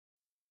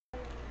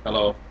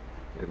Hello.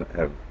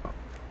 All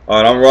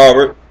right, I'm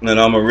Robert, and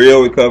I'm a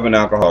real recovering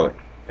alcoholic.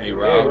 Hey,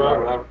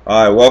 Rob.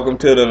 All right, welcome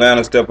to the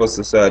Atlanta Step Up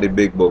Society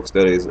Big Book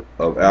Studies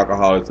of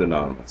Alcoholics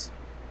Anonymous.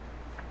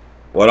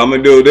 What I'm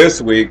going to do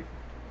this week,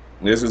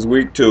 this is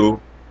week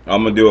 2,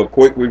 I'm going to do a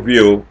quick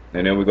review,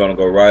 and then we're going to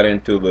go right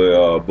into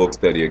the book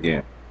study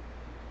again.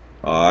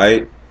 All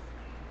right.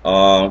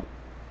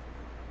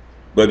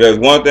 But there's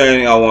one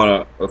thing I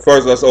want to,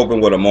 first let's open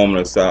with a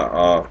moment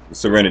of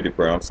serenity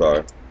prayer. I'm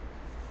sorry.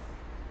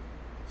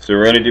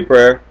 Serenity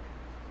prayer.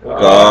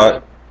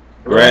 God,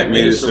 grant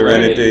me the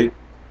serenity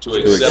to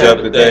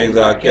accept the things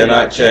I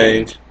cannot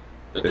change,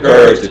 the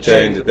courage to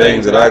change the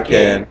things that I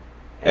can,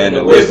 and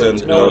the wisdom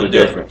to know the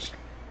difference.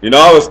 You know,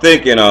 I was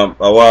thinking,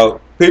 well,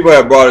 people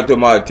have brought it to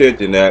my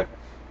attention that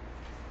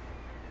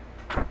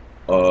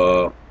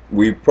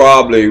we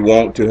probably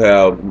want to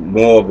have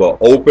more of an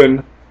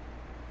open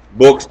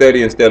book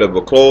study instead of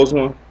a closed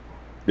one.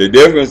 The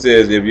difference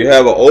is if you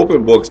have an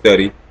open book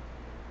study,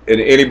 and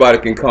anybody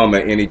can come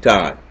at any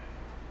time.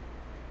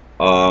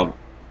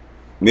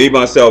 Me,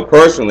 myself,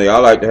 personally, I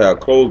like to have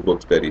closed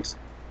book studies.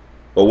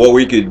 But what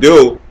we could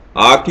do,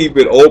 I'll keep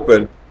it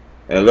open,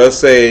 and let's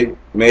say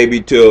maybe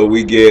till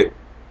we get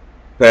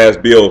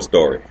past Bill's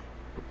story.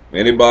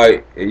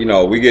 Anybody, you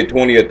know, we get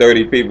 20 or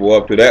 30 people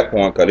up to that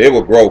point, because it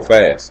will grow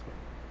fast.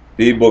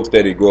 These book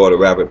studies grow at a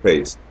rapid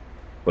pace.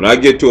 When I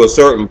get to a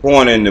certain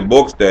point in the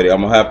book study,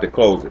 I'm going to have to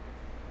close it.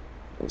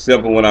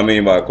 Simple what I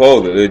mean by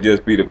close it, it'll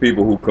just be the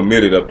people who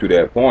committed up to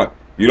that point.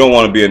 You don't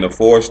want to be in the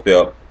 4th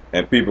step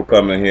and people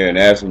coming here and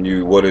asking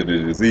you what is the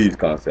disease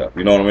concept.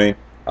 You know what I mean?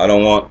 I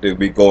don't want to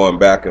be going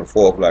back and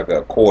forth like an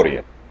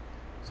accordion.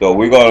 So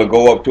we're going to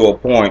go up to a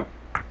point,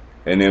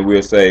 and then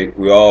we'll say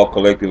we all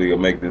collectively will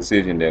make the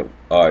decision that,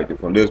 all right,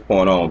 from this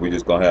point on, we're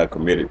just going to have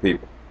committed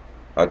people.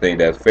 I think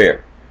that's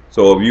fair.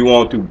 So if you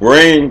want to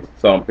bring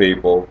some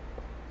people,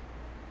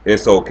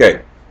 it's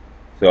okay.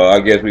 So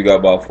I guess we got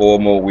about 4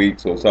 more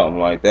weeks or something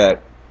like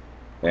that,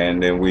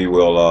 and then we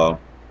will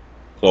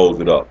close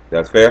it up.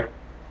 That's fair?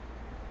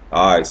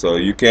 All right, so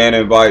you can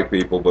invite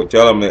people, but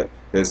tell them that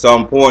at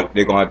some point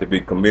they're going to have to be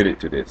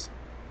committed to this.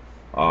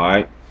 All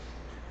right.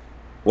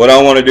 What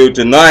I want to do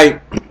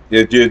tonight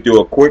is just do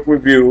a quick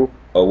review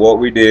of what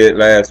we did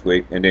last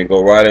week and then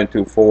go right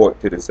into forward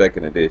to the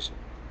 2nd edition.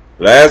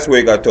 Last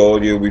week I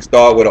told you we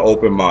start with an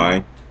open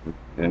mind,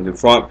 and the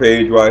front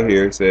page right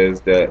here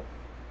says that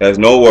has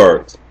no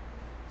words.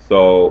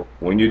 So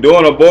when you're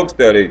doing a book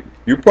study,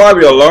 you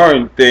probably will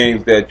learn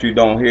things that you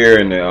don't hear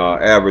in the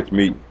average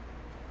meeting.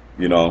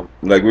 You know,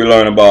 like we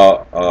learned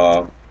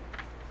about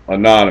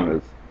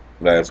Anonymous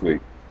last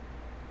week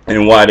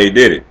and why they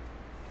did it.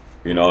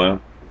 You know,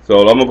 so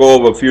I'm going to go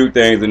over a few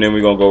things and then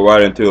we're going to go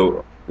right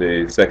into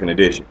the 2nd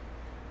edition.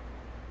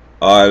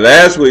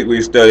 Last week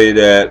we studied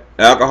that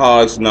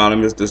Alcoholics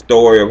Anonymous, the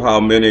story of how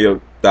many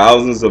of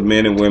thousands of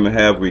men and women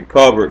have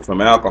recovered from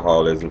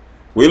alcoholism.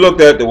 We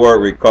looked at the word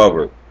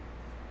recovered,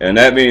 and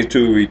that means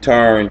to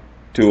return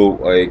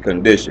to a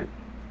condition.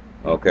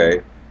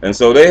 Okay, and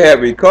so they had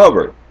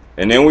recovered.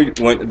 And then we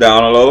went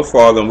down a little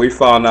farther and we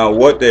found out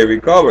what they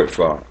recovered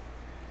from.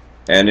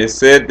 And it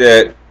said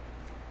that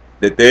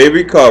they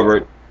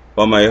recovered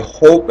from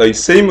a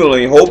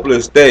seemingly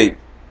hopeless state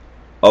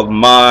of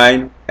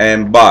mind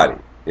and body.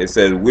 It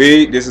says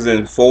this is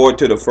in forward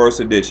to the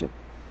 1st edition.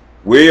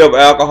 We of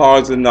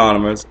Alcoholics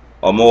Anonymous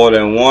are more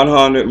than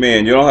 100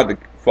 men. You don't have to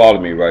follow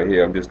me right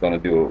here. I'm just going to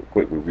do a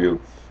quick review.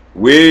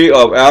 We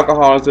of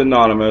Alcoholics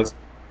Anonymous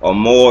are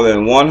more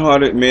than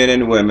 100 men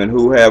and women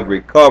who have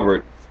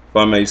recovered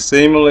from a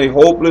seemingly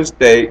hopeless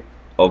state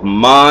of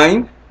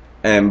mind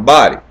and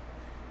body.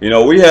 You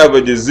know, we have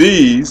a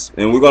disease,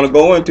 and we're going to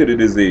go into the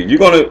disease. You're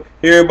going to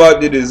hear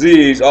about the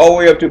disease all the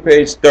way up to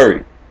page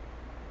 30.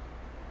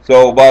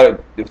 So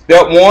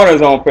step 1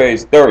 is on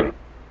page 30.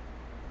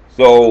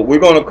 So we're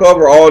going to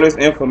cover all this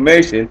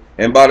information,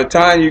 and by the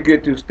time you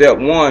get to step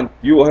 1,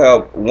 you will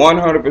have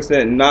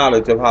 100%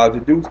 knowledge of how to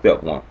do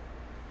step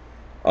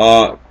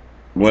 1.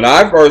 When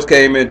I first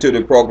came into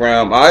the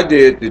program, I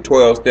did the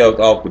 12 steps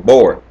off the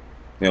board.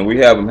 And we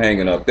have them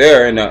hanging up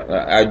there, and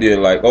I did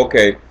like,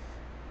 okay,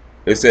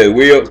 it says,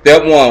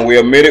 step 1, we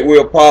admitted we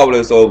are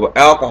powerless over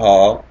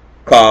alcohol,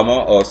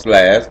 comma, or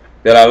slash,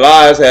 that our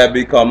lives have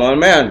become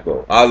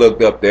unmanageable. I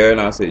looked up there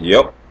and I said,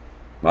 yep,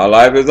 my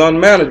life is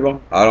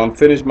unmanageable. I don't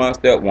finish my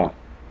step 1.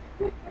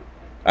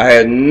 I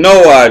had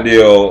no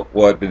idea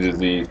what the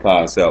disease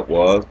concept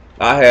was.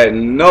 I had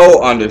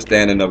no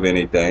understanding of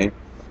anything,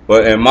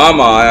 but in my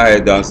mind, I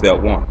had done step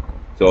 1.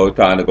 So it's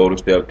time to go to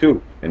step 2,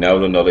 and that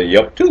was another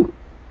yep 2.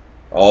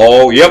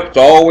 Oh, yep,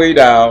 all the way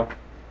down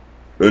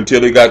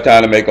until he got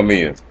time to make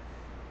amends.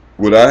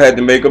 When I had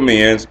to make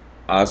amends,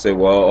 I said,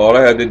 well, all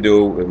I had to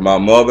do is my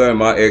mother and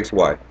my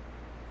ex-wife.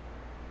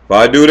 If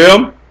I do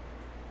them,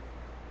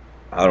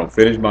 I don't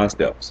finish my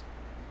steps.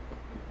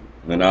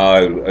 And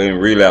I was in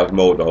relapse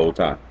mode the whole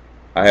time.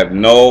 I have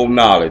no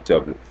knowledge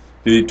of it.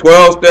 The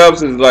 12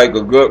 steps is like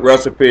a good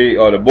recipe,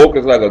 or the book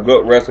is like a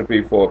good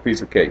recipe for a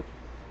piece of cake.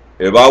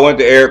 If I went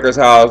to Erica's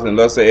house and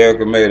let's say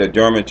Erica made a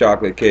German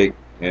chocolate cake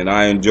and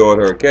I enjoyed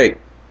her cake,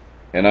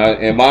 And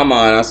in my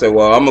mind, I said,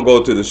 well, I'm going to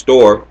go to the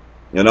store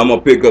and I'm going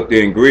to pick up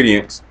the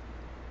ingredients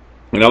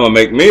and I'm going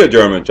to make me a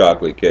German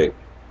chocolate cake.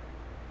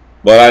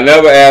 But I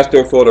never asked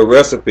her for the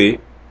recipe.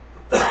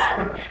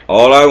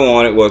 All I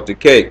wanted was the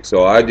cake.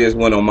 So I just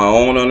went on my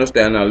own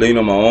understanding. I leaned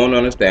on my own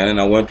understanding.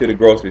 I went to the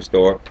grocery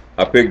store.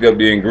 I picked up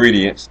the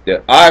ingredients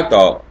that I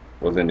thought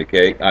was in the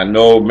cake. I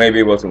know maybe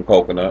it was some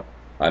coconut.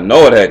 I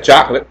know it had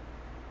chocolate.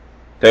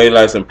 Tasted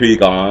like some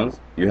pecans.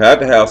 You had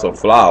to have some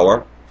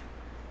flour,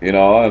 you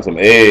know, and some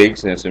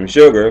eggs and some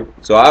sugar.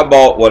 So I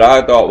bought what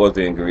I thought was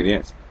the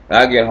ingredients.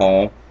 I get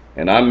home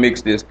and I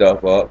mix this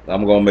stuff up.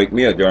 I'm going to make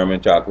me a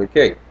German chocolate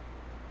cake.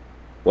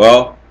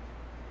 Well,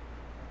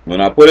 when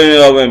I put it in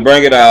the oven and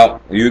bring it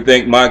out, you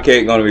think my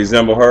cake going to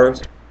resemble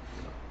hers?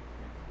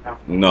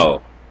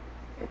 No.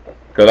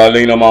 Because I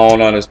leaned on my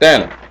own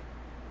understanding.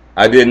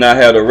 I did not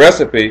have the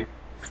recipe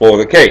for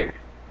the cake.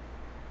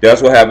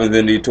 That's what happens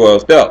in these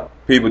 12 steps.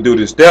 People do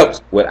the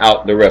steps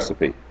without the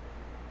recipe.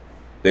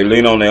 They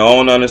lean on their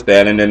own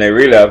understanding, then they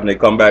relapse and they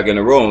come back in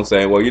the room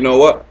saying, well, you know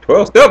what?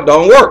 12 steps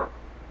don't work.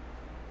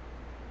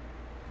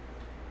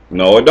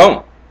 No, it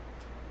don't.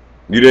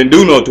 You didn't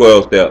do no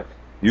 12 steps.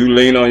 You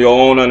lean on your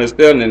own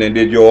understanding and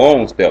did your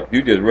own steps.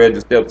 You just read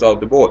the steps off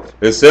the board.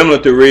 It's similar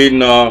to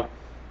reading a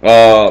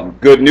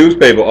good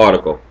newspaper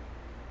article.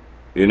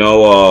 You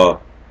know,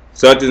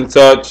 such and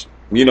such.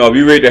 You know, if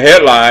you read the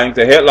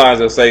headlines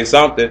will say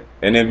something.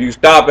 And if you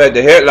stop at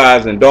the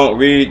headlines and don't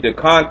read the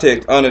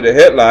context under the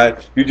headline,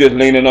 you're just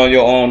leaning on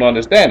your own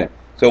understanding.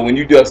 So when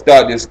you just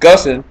start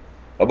discussing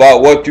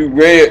about what you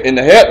read in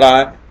the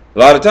headline, a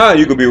lot of times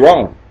you could be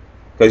wrong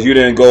because you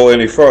didn't go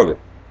any further.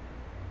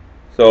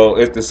 So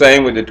it's the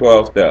same with the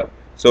 12 steps.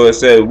 So it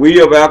says,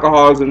 we of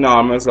Alcoholics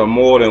Anonymous are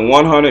more than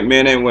 100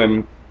 men and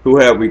women who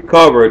have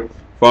recovered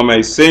from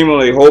a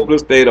seemingly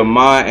hopeless state of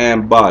mind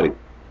and body.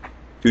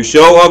 To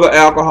show other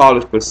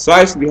alcoholics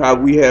precisely how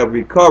we have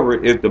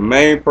recovered is the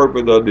main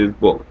purpose of this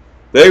book.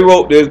 They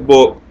wrote this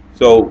book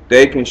so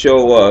they can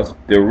show us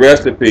the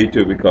recipe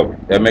to recovery.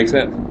 That makes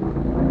sense?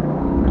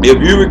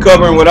 If you're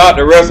recovering without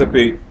the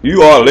recipe,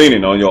 you are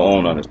leaning on your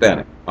own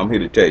understanding. I'm here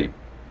to tell you.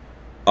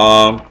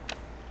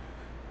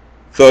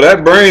 So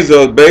that brings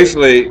us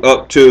basically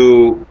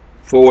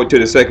forward to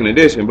the second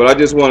edition. But I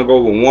just want to go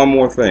over one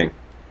more thing.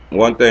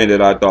 One thing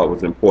that I thought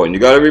was important. You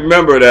got to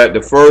remember that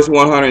the first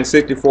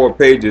 164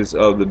 pages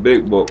of the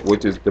big book,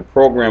 which is the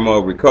program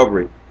of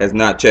recovery, has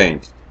not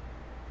changed.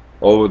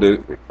 Over the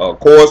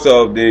course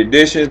of the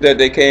editions that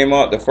they came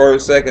out, the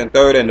first, second,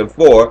 third, and the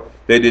fourth,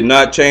 they did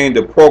not change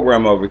the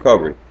program of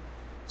recovery.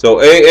 So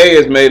AA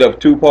is made of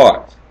two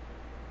parts.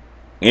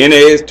 NA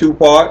is two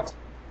parts.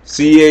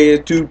 CA is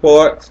two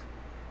parts.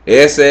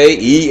 SA,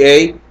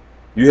 EA.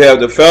 You have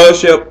the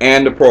fellowship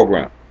and the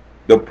program.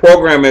 The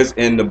program is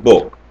in the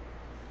book.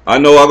 I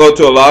know I go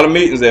to a lot of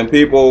meetings and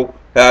people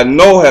I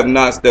know have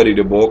not studied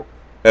the book,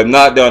 have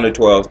not done the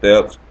 12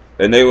 steps,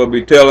 and they will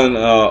be telling,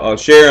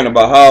 sharing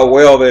about how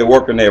well they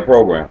work in their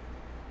program.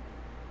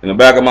 In the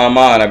back of my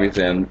mind, I be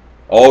saying,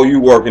 all you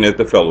working is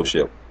the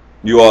fellowship.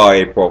 You are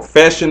a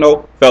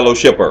professional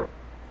fellowshipper.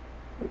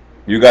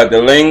 You got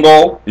the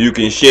lingo, you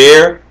can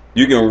share,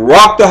 you can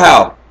rock the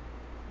house,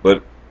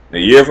 but a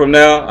year from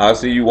now, I'll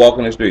see you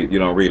walking the street, you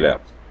don't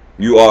relapse.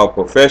 You are a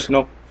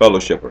professional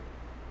fellowshipper.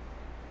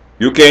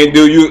 You can't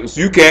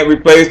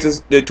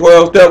replace the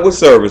 12 step with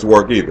service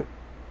work either.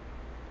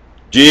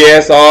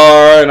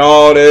 GSR and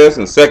all this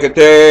and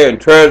secretary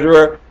and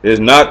treasurer is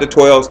not the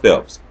 12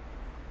 steps.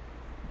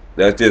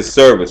 That's just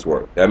service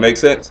work. That makes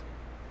sense?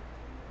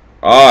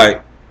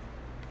 Alright.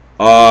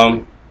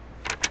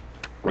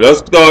 Let's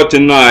start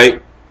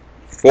tonight.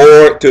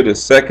 Forward to the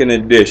second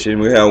edition.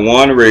 We have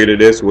one reader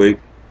this week.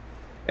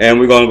 And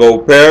we're going to go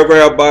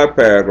paragraph by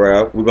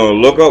paragraph. We're going to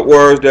look up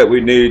words that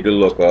we need to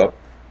look up.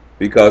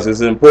 Because it's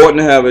important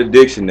to have a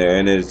dictionary,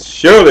 and it's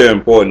surely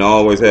important to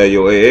always have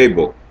your AA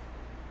book.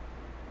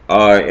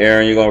 All right,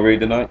 Aaron, you gonna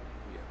read tonight?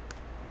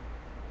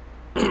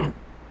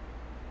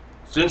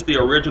 Since the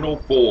original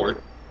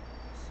forward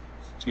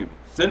to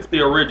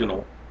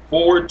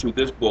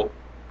this book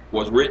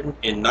was written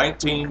in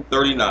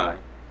 1939,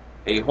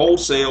 a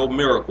wholesale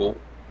miracle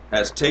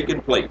has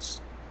taken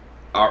place.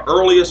 Our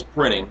earliest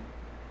printing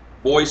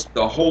voiced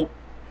the hope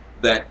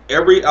that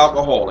every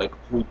alcoholic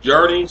who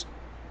journeys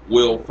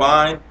will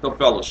find the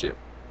fellowship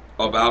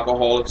of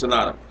Alcoholics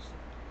Anonymous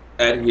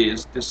at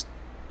his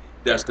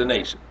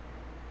destination.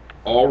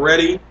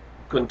 Already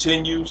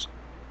continues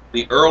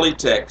the early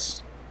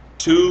texts,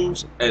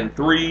 2s and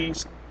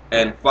 3s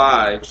and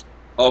 5s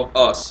of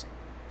us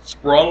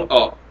sprung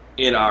up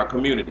in our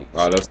communities.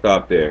 All right, let's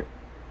stop there.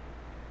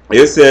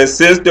 It says,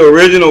 since the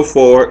original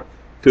forward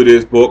to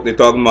this book, they're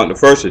talking about the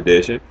first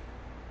edition,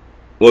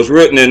 was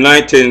written in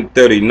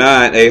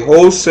 1939, a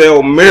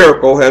wholesale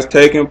miracle has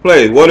taken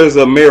place. What is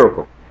a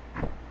miracle?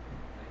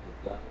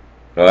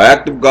 An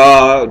act of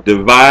God,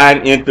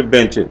 divine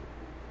intervention.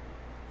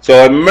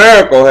 So a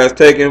miracle has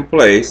taken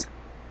place,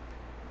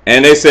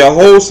 and they say a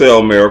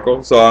wholesale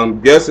miracle. So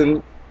I'm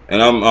guessing,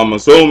 and I'm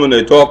assuming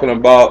they're talking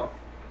about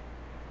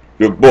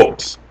the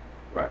books.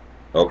 Right.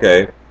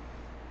 Okay.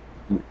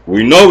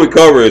 we know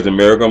recovery is a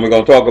miracle, and we're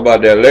going to talk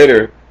about that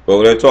later,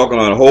 but they're talking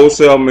on a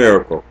wholesale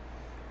miracle.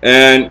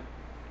 And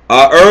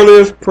our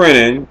earliest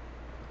printing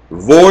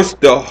voiced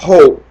the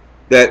hope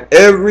that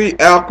every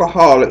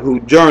alcoholic who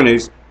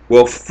journeys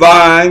will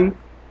find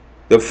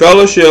the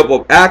fellowship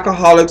of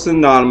Alcoholics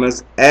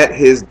Anonymous at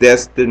his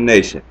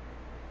destination.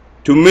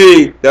 To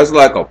me, that's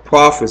like a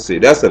prophecy.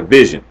 That's a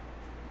vision.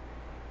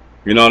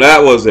 You know,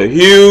 that was a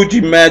huge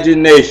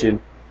imagination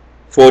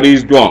for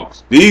these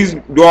drunks. These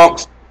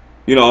drunks,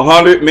 you know,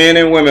 100 men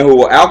and women who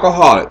were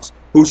alcoholics,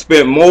 who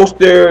spent most of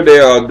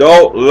their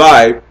adult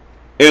life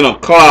in a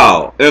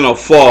cloud, in a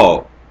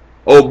fog,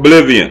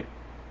 oblivion,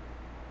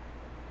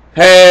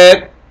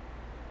 had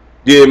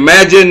the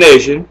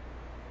imagination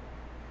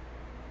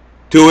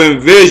to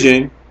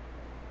envision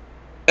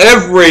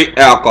every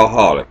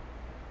alcoholic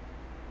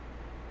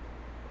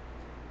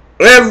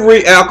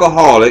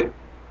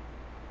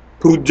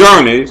who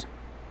journeys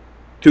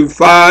to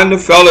find the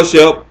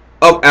fellowship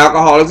of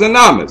Alcoholics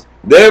Anonymous.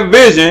 Their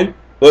vision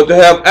was to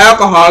have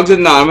Alcoholics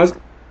Anonymous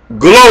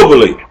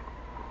globally,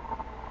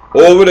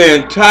 over the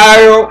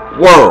entire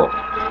world.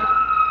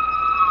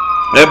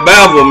 That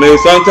baffles me.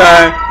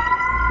 Sometimes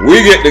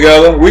we get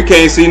together, we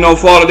can't see no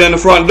farther than the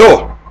front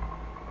door.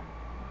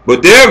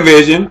 But their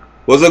vision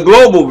was a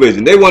global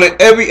vision. They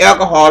wanted every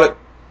alcoholic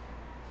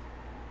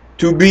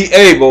to be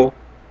able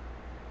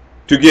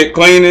to get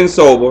clean and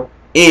sober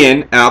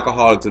in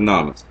Alcoholics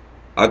Anonymous.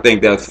 I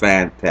think that's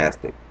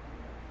fantastic.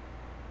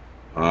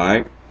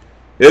 Alright.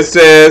 It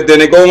says, then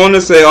they go on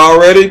to say,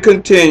 already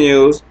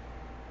continues,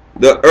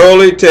 the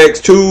early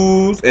text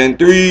 2s and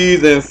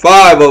 3s and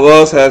 5 of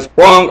us has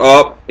sprung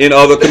up in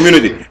other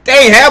communities.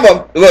 They have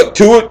a, look,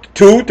 2,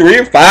 3,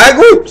 and 5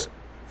 groups.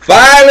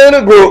 5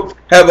 little groups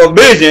have a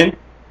vision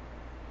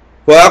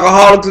for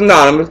Alcoholics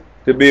Anonymous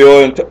to be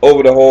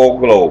over the whole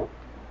globe,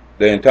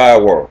 the entire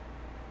world.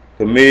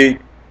 To me,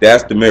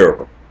 that's the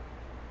miracle.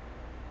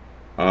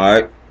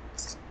 Alright,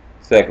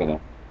 second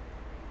one.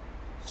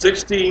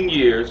 16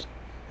 years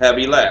have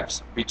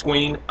elapsed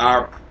between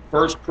our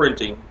first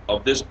printing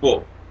of this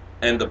book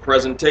and the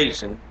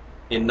presentation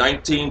in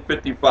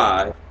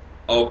 1955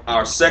 of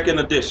our second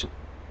edition.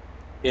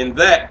 In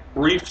that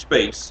brief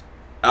space,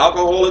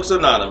 Alcoholics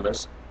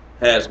Anonymous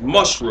has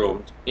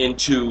mushroomed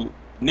into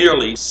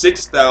nearly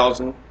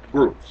 6,000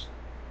 groups,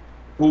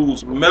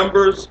 whose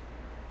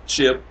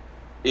membership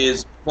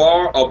is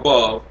far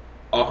above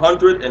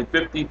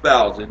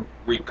 150,000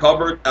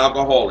 recovered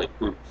alcoholic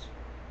groups,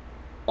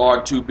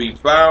 are to be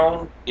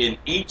found in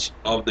each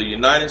of the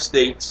United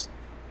States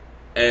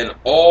and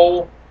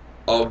all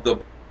of the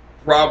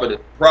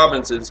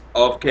provinces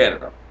of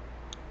Canada.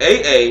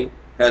 AA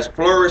has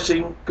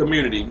flourishing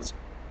communities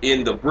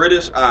in the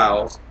British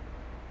Isles,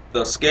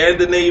 the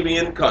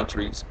Scandinavian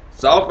countries,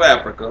 South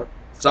Africa,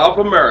 South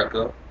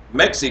America,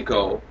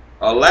 Mexico,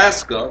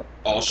 Alaska,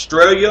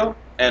 Australia,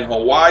 and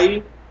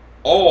Hawaii.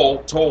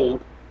 All told,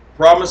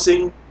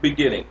 promising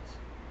beginnings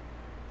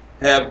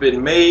have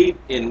been made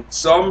in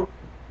some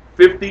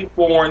 50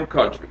 foreign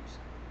countries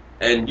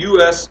and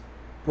U.S.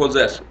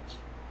 possessions.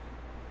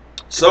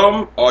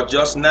 Some are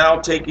just now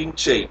taking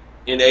shape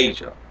in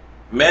Asia.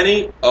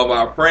 Many of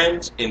our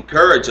friends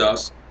encourage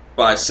us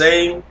by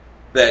saying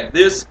that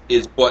this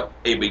is but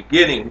a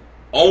beginning,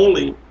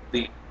 only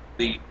the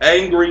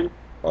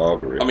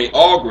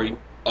augury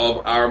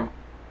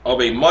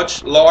of a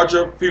much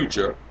larger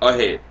future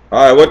ahead.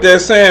 All right, what they're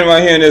saying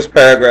right here in this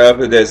paragraph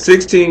is that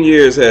 16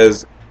 years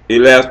has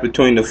elapsed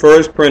between the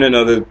first printing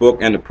of this book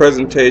and the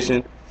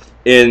presentation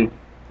in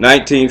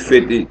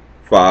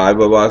 1955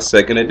 of our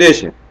second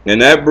edition. In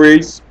that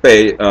brief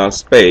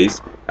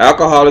space,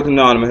 Alcoholics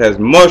Anonymous has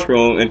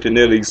mushroomed into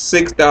nearly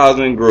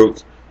 6,000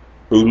 groups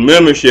whose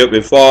membership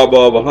is far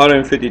above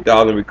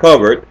 150,000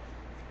 recovered,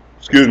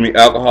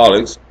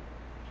 alcoholics.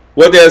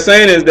 What they're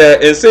saying is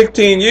that in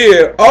 16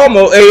 years,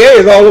 almost AA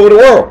is all over the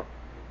world.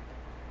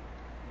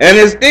 And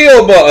it's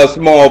still but a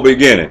small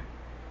beginning.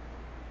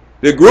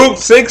 The group,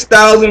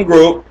 6,000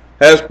 group,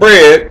 has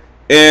spread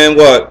in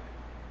what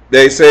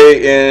they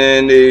say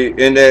in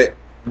that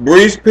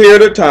brief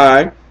period of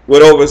time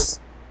with over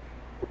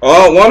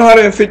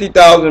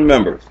 150,000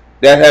 members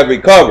that have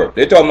recovered.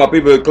 They're talking about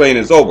people who are clean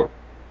and sober.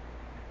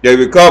 They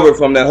recovered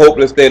from that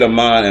hopeless state of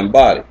mind and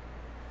body.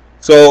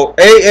 So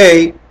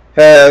AA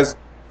has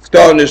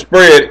started to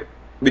spread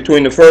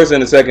between the first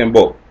and the second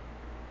book.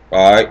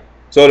 All right.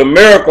 So the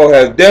miracle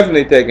has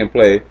definitely taken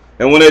place.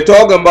 And when they're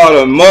talking about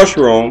a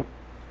mushroom,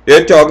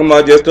 they're talking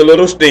about just a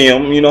little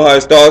stem. You know how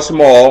it starts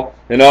small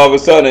and all of a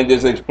sudden it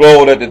just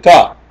explodes at the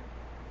top.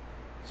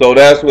 So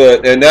that's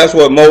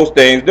what most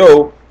things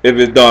do if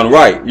it's done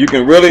right. You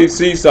can really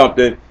see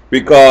something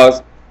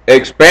because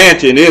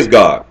expansion is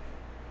God.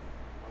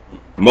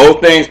 Most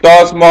things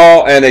start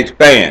small and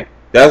expand.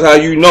 That's how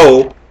you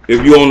know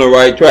if you're on the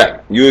right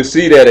track. You'll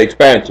see that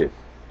expansion.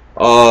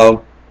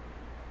 What?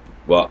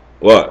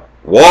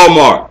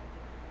 Walmart,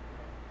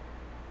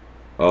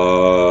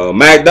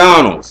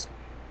 McDonald's.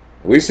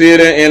 We see it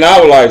in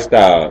our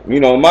lifestyle. You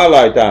know, my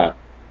lifetime.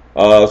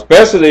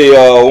 Especially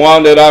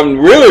one that I'm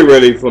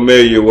really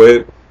familiar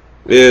with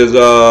is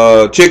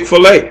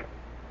Chick-fil-A.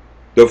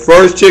 The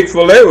first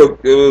Chick-fil-A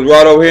was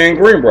right over here in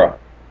Greenbrier.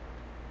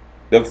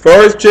 The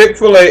first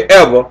Chick-fil-A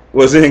ever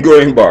was in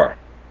Greenbrier,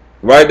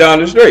 right down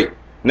the street.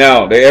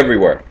 Now they're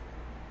everywhere.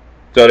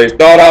 So they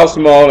start out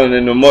small and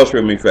then the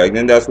mushroom effect,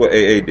 and that's what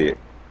AA did.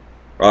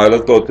 All right,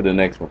 let's go to the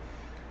next one.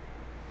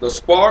 The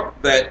spark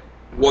that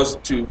was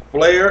to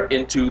flare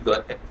into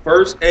the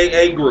first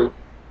AA group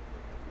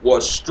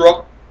was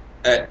struck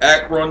at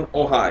Akron,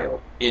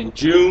 Ohio in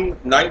June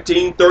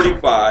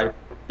 1935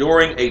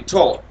 during a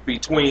talk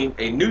between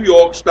a New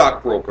York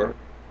stockbroker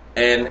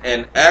and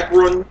an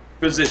Akron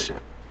physician.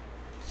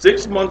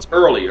 6 months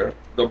earlier,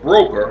 the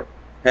broker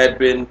had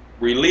been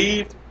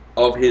relieved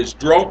of his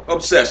drunk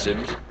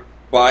obsession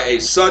by a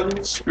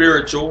sudden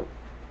spiritual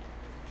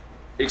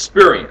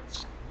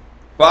experience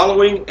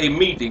following a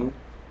meeting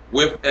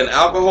with an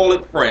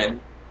alcoholic friend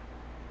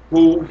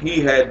who he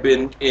had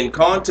been in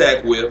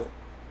contact with,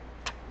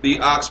 the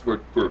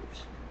Oxford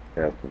groups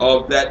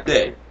of that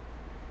day.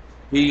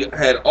 He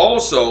had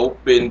also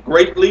been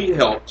greatly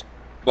helped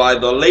by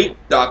the late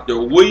Dr.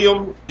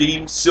 William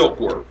D.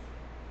 Silkworth,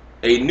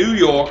 a New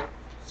York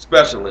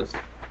specialist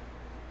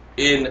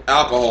in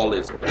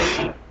alcoholism,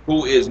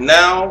 who is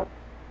now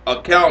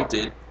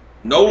accounted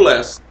no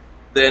less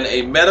than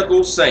a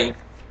medical saint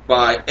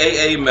by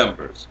AA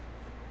members,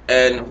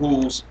 and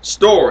whose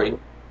story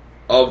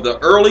of the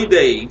early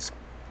days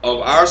of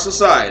our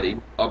society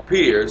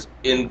appears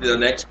in the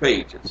next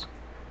pages.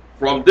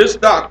 From this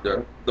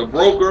doctor, the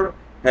broker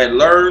had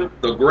learned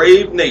the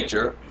grave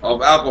nature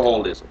of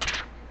alcoholism.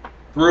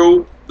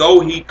 Though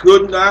he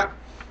could not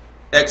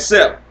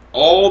accept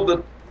all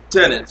the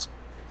tenets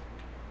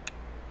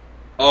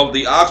of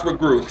the Oxford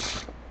group,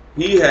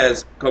 he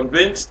has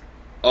convinced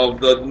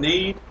of the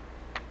need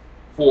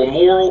for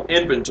moral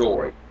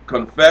inventory,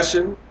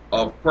 confession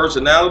of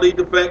personality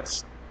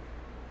defects,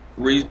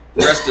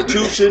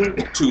 restitution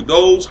to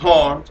those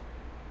harmed,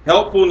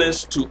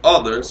 helpfulness to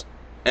others,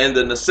 and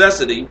the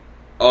necessity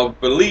of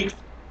belief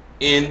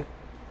in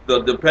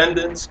the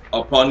dependence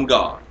upon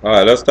God. All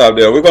right, let's stop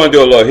there. We're going to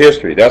do a little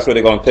history. That's what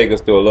they're going to take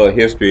us through, a little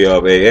history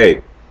of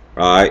AA.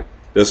 All right.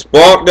 The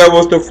spark that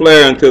was to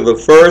flare into the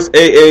first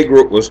AA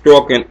group was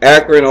struck in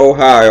Akron,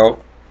 Ohio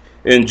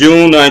in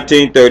June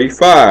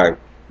 1935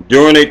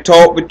 during a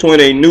talk between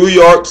a New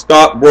York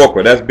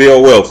stockbroker, that's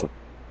Bill Wilson,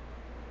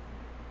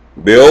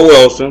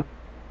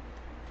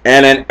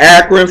 and an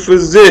Akron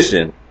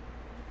physician,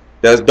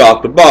 that's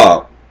Dr.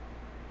 Bob.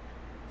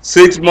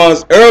 6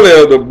 months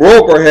earlier, the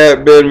broker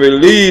had been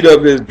relieved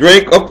of his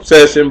drink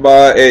obsession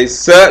by a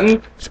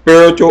sudden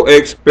spiritual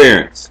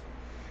experience.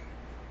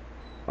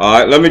 All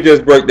right, let me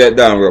just break that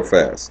down real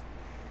fast.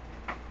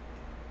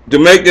 To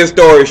make this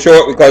story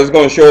short, because it's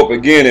going to show up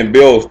again in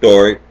Bill's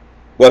story,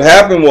 what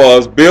happened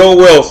was Bill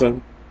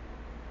Wilson,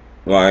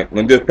 right,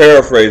 I'm just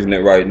paraphrasing it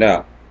right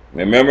now.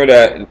 Remember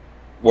that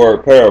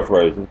word,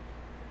 paraphrasing.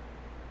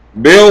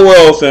 Bill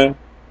Wilson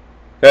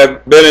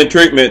had been in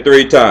treatment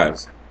 3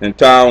 times in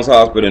Towns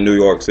Hospital in New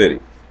York City.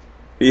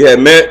 He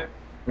had met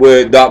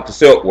with Dr.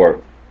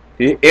 Silkworth.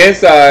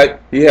 Inside,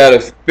 he had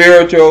a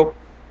spiritual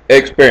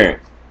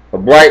experience. A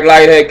bright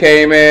light had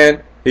came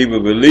in. He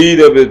was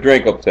relieved of his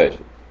drink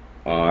obsession.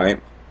 All right.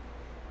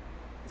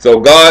 So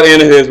God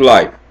entered his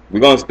life. We're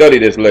going to study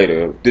this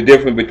later. The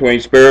difference between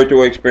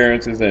spiritual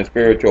experiences and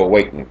spiritual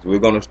awakenings. We're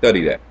going to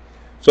study that.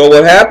 So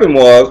what happened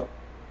was,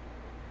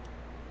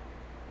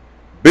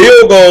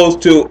 Bill goes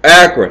to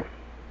Akron,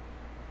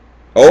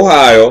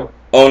 Ohio,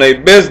 on a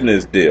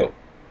business deal,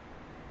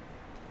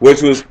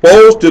 which was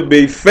supposed to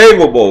be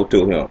favorable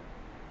to him.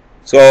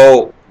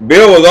 So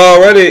Bill was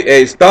already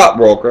a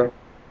stockbroker,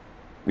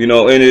 you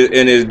know, in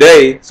his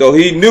day, so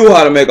he knew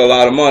how to make a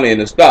lot of money in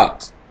the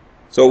stocks.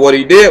 So what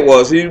he did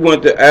was he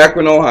went to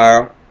Akron,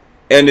 Ohio,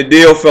 and the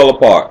deal fell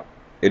apart.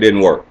 It didn't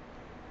work.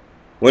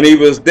 When he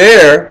was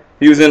there,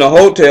 he was in a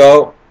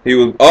hotel. He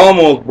was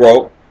almost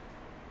broke.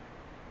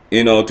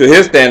 You know, to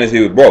his standards,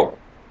 he was broke.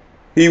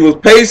 He was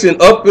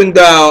pacing up and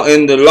down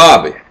in the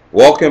lobby,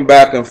 walking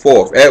back and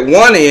forth. At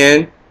one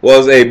end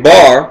was a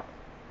bar,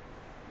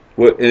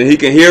 and he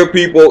can hear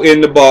people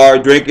in the bar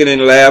drinking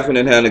and laughing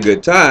and having a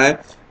good time.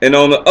 And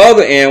on the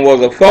other end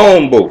was a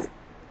phone booth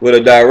with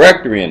a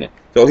directory in it.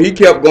 So he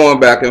kept going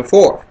back and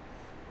forth.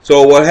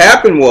 So what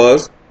happened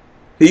was,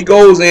 he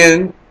goes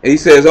in, he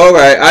says, all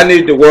right, I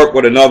need to work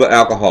with another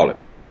alcoholic.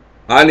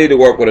 I need to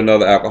work with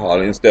another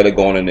alcoholic instead of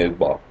going in this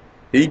bar.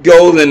 He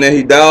goes in there,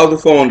 he dials the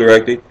phone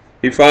directory.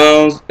 He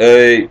finds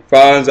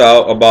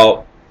out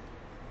about,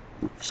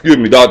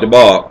 Dr.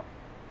 Bob.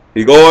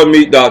 He go and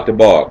meet Dr.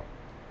 Bob.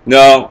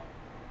 Now,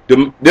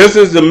 this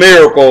is the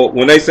miracle.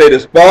 When they say the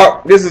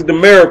spark, this is the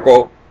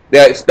miracle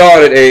that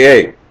started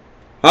AA.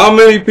 How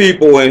many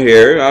people in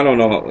here, I don't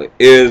know,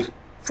 is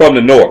from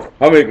the north?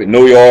 How many,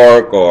 New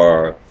York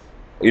or,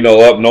 you know,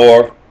 up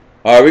north?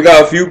 All right, we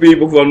got a few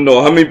people from the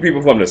north. How many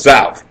people from the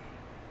south?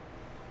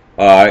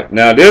 All right,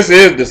 now this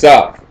is the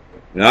south.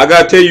 Now I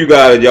got to tell you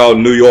guys, y'all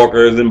New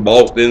Yorkers and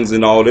Bostons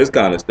and all this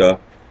kind of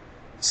stuff,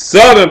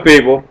 Southern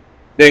people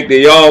think that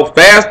y'all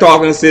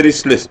fast-talking city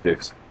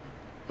slicksters.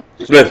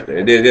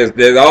 Slister.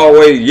 There's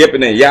always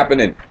yipping and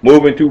yapping and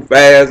moving too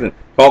fast and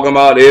talking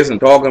about this and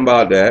talking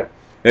about that.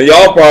 And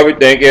y'all probably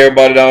think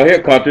everybody down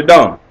here country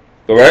dumb,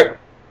 correct?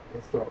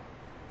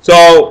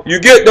 So you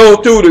get those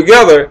two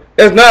together,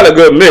 it's not a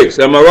good mix.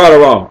 Am I right or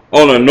wrong?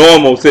 On a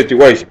normal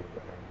situation.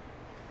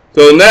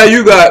 So now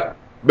you got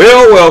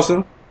Bill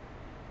Wilson,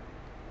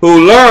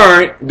 who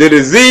learned the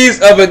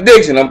disease of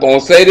addiction. I'm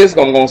going to say this,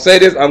 I'm going to say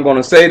this, I'm going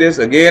to say this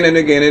again and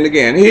again and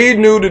again. He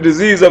knew the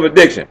disease of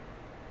addiction.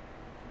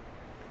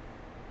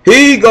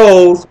 He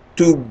goes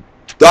to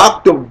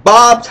Dr.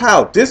 Bob's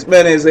house. This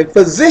man is a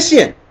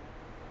physician,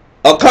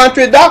 a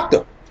country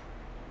doctor.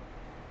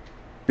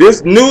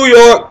 This New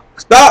York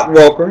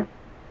stockbroker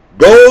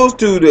goes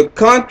to the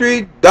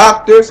country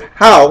doctor's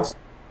house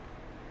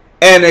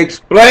and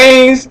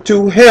explains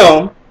to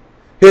him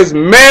his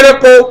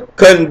medical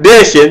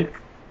condition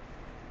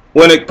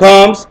when it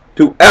comes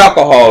to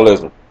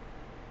alcoholism.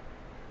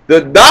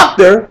 The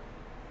doctor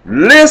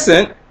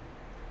listened,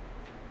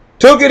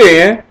 took it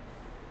in,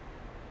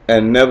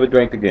 and never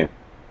drank again.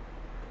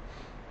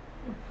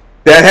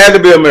 That had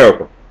to be a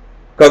miracle.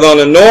 Because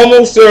under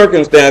normal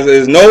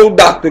circumstances, no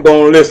doctor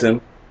going to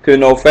listen to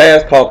no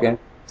fast-talking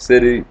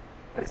city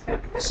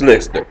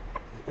slickster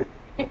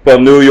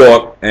from New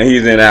York, and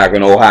he's in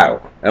Akron,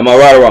 Ohio. Am I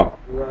right or wrong?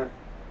 Right.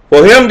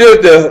 For him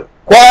just to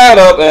quiet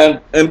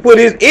up and put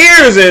his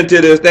ears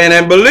into this thing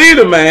and believe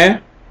the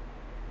man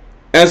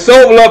and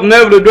sober up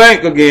never to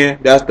drink again,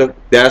 that's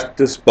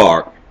the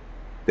spark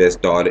that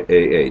started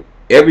AA.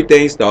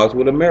 Everything starts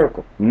with a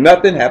miracle.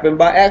 Nothing happened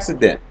by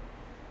accident.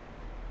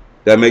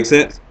 That makes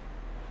sense?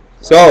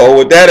 So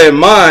with that in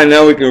mind,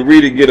 now we can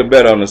really get a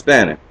better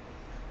understanding.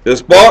 The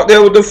spark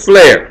there was the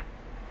flare.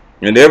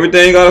 And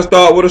everything got to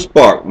start with a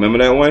spark. Remember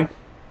that way?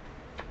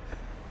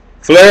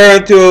 Flare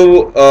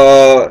until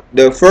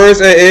the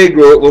first AA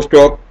group was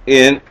struck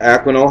in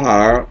Akron,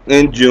 Ohio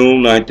in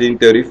June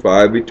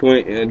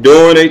 1935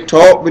 during a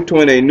talk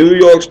between a New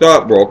York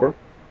stockbroker,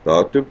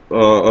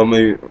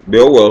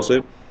 Bill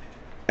Wilson,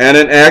 and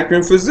an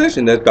Akron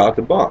physician, that's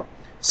Dr. Bob.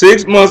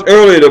 6 months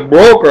earlier, the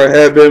broker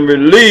had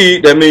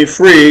been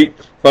freed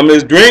from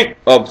his drink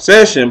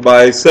obsession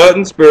by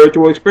sudden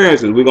spiritual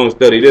experiences. We're going to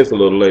study this a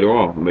little later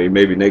on,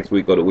 maybe next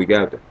week or the week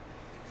after.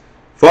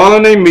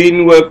 Following a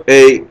meeting with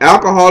an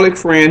alcoholic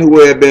friend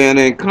who had been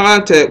in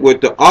contact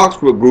with the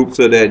Oxford groups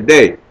of that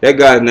day. That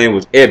guy's name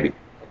was Ebby.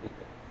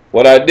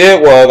 What I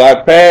did was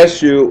I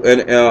passed you,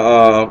 and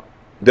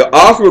the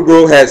Oxford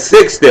group had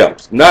 6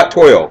 steps, not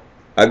 12.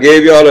 I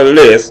gave y'all a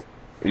list.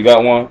 You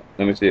got one?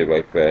 Let me see it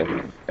right fast.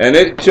 And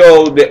it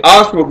showed the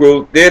Oxford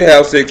group did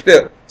have 6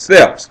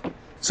 steps.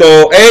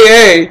 So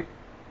AA,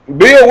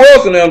 Bill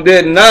Wilson and them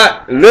did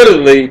not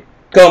literally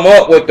come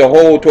up with the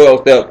whole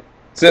 12-step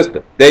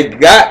system. They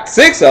got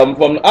 6 of them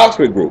from the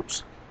Oxford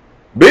groups.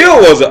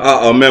 Bill was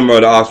a member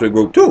of the Oxford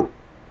group too.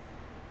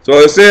 So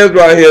it says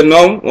right here,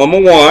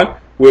 number 1,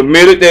 we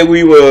admitted that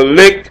we were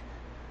licked,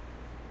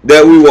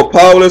 that we were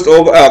powerless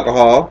over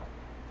alcohol.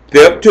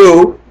 Step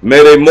 2,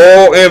 made a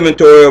moral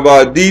inventory of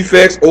our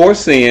defects or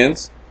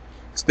sins.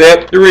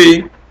 Step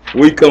 3,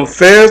 we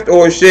confessed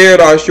or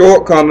shared our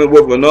shortcomings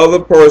with another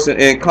person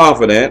in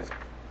confidence.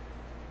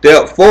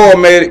 Step 4,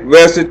 made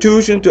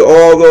restitution to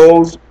all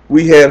those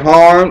we had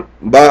harmed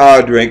by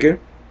our drinking.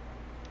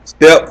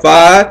 Step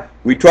 5,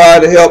 we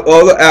tried to help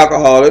other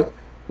alcoholics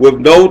with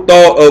no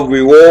thought of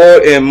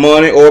reward in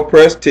money or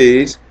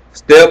prestige.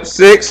 Step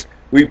 6,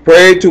 we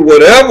prayed to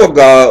whatever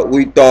God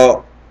we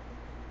thought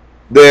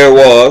there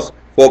was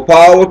for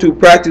power to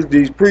practice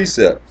these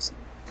precepts.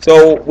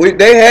 So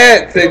they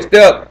had 6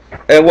 steps,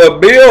 and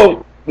what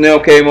Bill now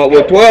came up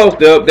with 12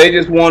 steps. They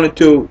just wanted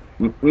to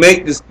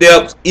make the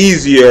steps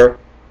easier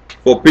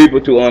for people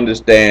to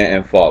understand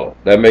and follow.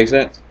 That makes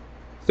sense?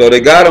 So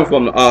they got them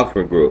from the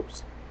Oxford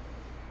groups.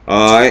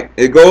 Alright,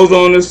 it goes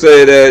on to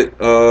say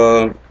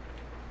that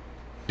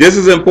this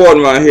is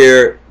important right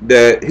here,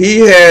 that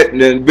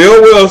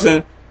Bill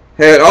Wilson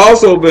had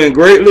also been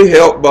greatly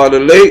helped by the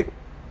late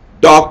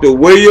Dr.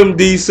 William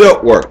D.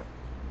 Silkworth,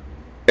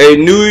 a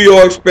New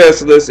York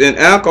specialist in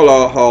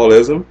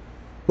alcoholism,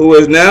 who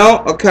is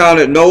now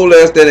accounted no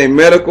less than a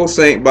medical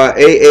saint by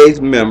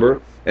AA's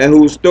member, and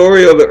whose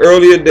story of the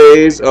earlier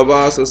days of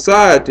our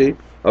society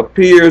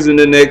appears in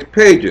the next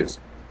pages.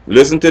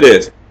 Listen to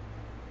this.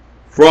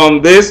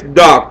 From this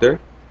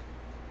doctor,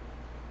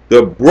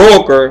 the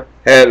broker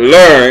had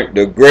learned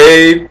the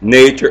grave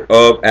nature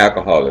of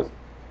alcoholism.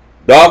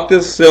 Dr.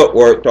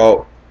 Silkworth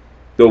taught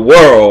the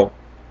world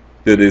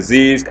the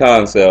disease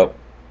concept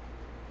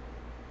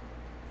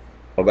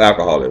of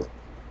alcoholism.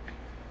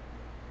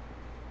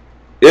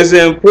 It's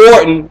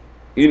important,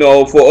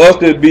 for us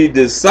to be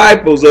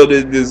disciples of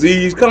the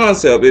disease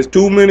concept. It's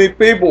too many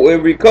people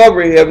in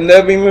recovery have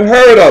never even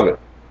heard of it,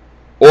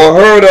 or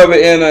heard of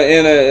it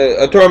in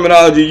a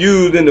terminology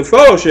used in the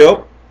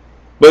fellowship,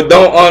 but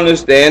don't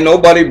understand.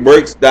 Nobody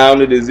breaks down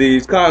the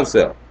disease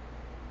concept.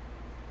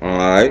 All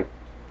right,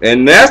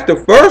 and that's the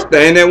first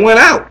thing that went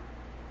out.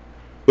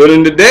 But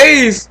in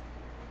today's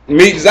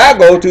meetings I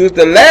go to, it's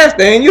the last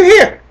thing you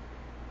hear.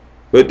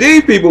 But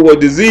these people were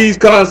disease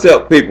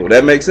concept people.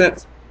 That makes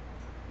sense?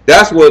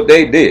 That's what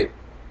they did.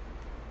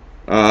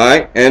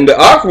 Alright? And the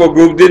aqua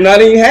group did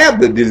not even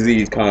have the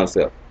disease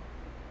concept.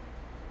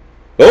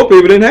 Those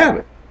people didn't have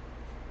it.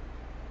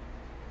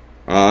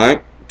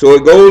 Alright? So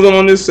it goes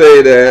on to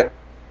say that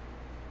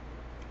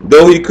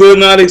though he could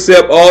not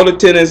accept all the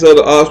tenets of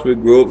the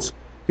Oxford groups,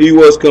 he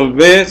was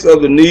convinced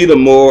of the need of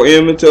moral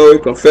inventory,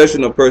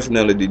 confession of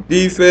personality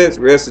defects,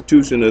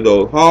 restitution of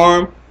those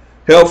harmed,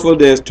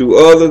 helpfulness to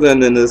others,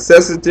 and the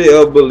necessity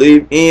of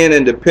belief in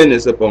and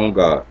dependence upon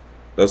God.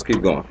 Let's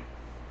keep going.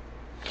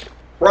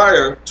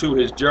 Prior to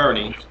his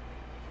journey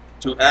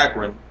to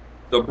Akron,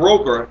 the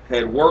broker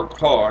had worked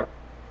hard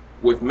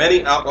with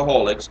many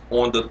alcoholics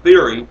on the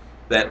theory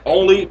that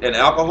only an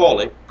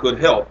alcoholic could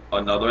help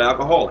another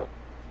alcoholic.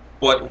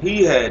 But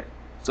he had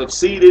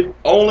succeeded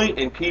only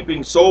in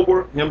keeping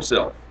sober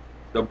himself.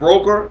 The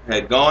broker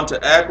had gone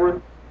to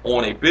Akron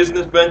on a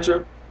business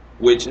venture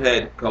which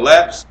had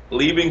collapsed,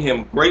 leaving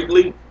him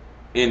greatly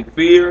in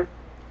fear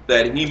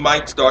that he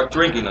might start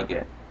drinking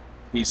again.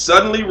 He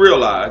suddenly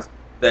realized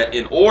that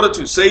in order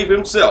to save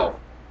himself,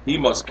 he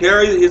must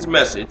carry his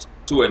message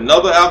to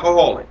another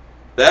alcoholic.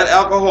 That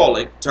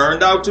alcoholic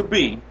turned out to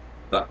be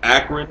the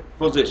Akron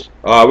physician.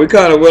 We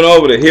kind of went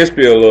over the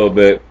history a little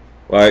bit,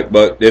 right?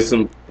 But there's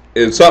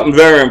something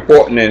very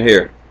important in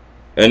here.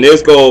 And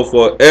this goes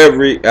for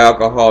every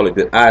alcoholic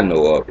that I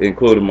know of,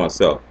 including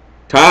myself.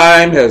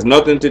 Time has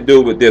nothing to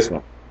do with this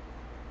one.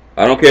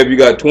 I don't care if you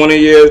got 20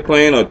 years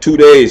clean or 2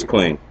 days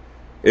clean.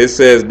 It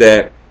says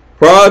that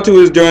prior to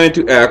his journey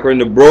to Akron,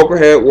 the broker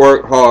had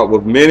worked hard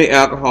with many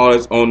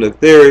alcoholics on the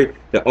theory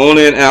that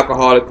only an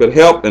alcoholic could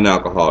help an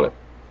alcoholic.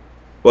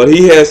 But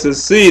he had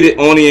succeeded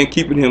only in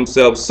keeping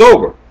himself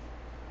sober.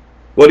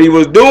 What he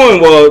was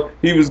doing was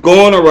he was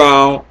going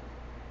around,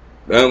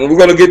 and we're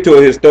going to get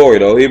to his story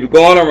though. He was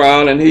going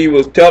around and he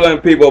was telling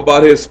people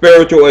about his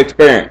spiritual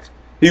experience.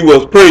 He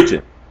was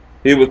preaching.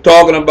 He was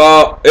talking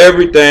about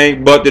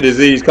everything but the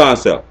disease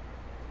concept.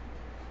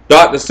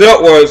 Dr.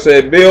 Seltworth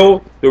said,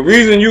 Bill, the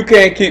reason you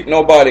can't keep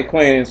nobody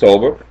clean and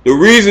sober, the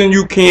reason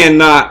you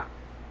cannot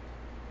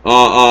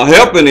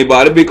help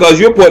anybody, because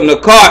you're putting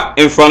the cart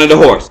in front of the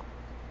horse.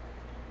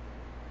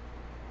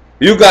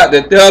 You got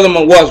to tell them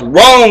what's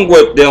wrong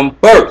with them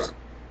first,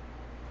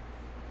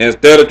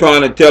 instead of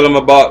trying to tell them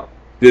about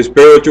their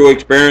spiritual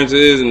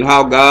experiences and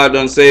how God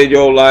done saved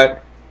your life.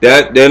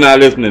 That they're not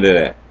listening to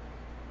that.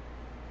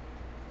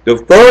 The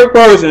first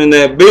person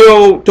that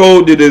Bill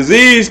told the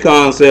disease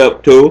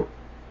concept to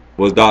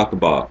was Dr.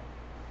 Bob.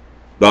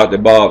 Dr.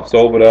 Bob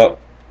sobered up,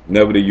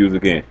 never to use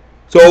again.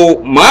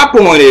 So my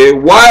point is,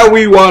 why are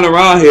we running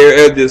around here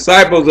as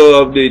disciples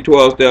of the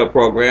 12-step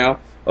program,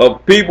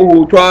 of people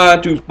who try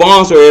to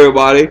sponsor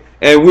everybody,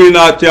 and we're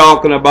not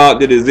talking about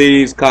the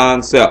disease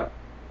concept?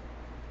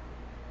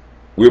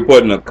 We're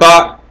putting a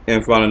cart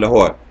in front of the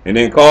horse, and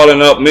then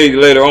calling up me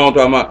later on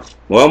talking about,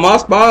 well, my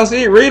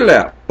sponsor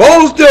relapse.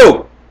 Supposed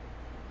to.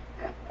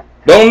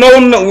 Don't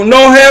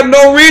have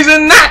no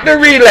reason not to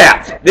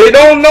relapse. They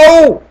don't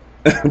know.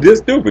 They're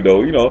stupid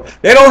though, you know.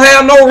 They don't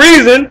have no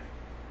reason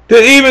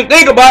to even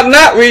think about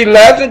not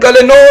relapsing because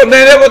they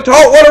never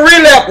taught what a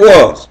relapse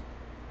was.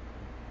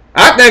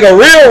 I think a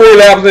real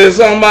relapse is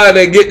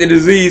somebody that get the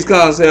disease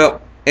concept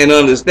and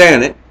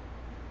understand it,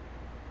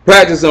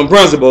 practice some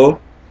principle,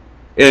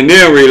 and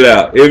then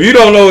relapse. If you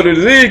don't know the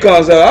disease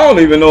concept, I don't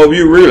even know if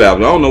you relapse.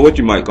 I don't know what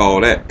you might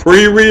call that.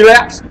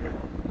 Pre-relapse?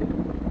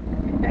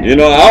 You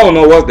know, I don't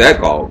know what's that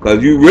called,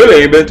 because you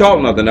really ain't been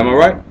taught nothing, am I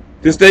right?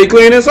 To stay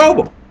clean and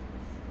sober.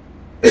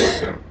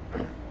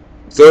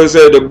 So it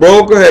said the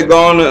broker had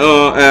gone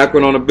to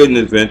Akron on a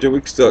business venture.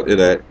 We stuck to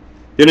that.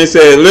 Then it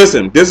said,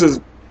 listen,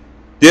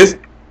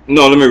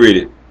 no, let me read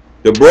it.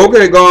 The broker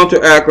had gone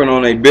to Akron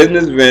on a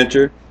business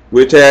venture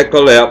which had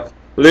collapsed,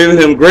 leaving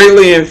him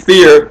greatly in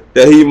fear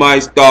that he might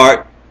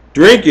start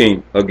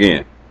drinking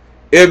again.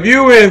 If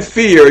you're in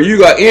fear, you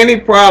got any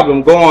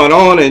problem going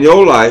on in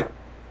your life,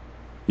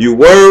 you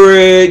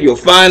worried, your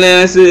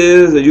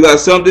finances, and you got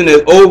something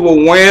that's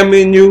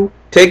overwhelming you,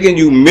 taking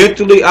you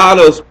mentally out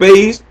of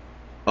space,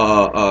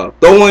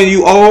 throwing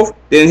you off,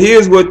 then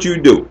here's what you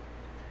do.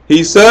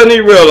 He suddenly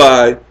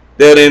realized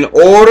that in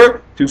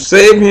order to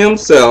save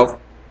himself,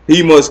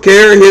 he must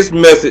carry his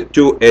message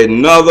to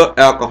another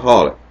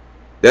alcoholic.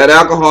 That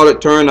alcoholic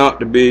turned out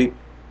to be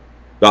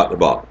Dr.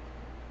 Bob.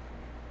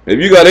 If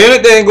you got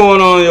anything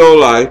going on in your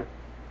life,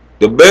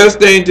 the best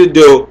thing to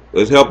do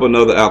is help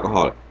another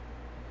alcoholic.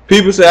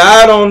 People say,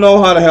 I don't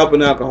know how to help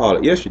an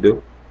alcoholic. Yes, you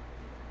do.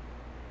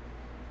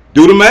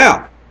 Do the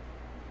math.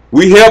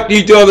 We helped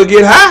each other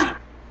get high.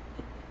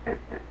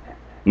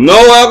 No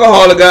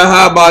alcoholic got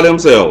high by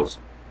themselves.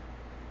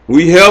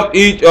 We helped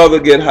each other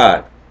get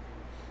high.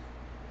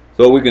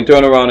 So we can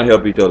turn around and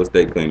help each other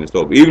stay clean and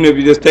sober. Even if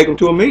you just take them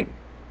to a meeting.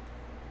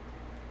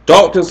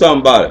 Talk to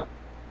somebody.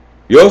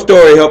 Your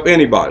story help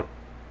anybody.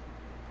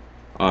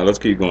 All right, let's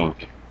keep going.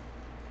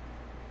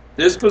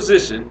 This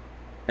physician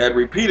had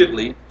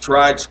repeatedly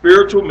tried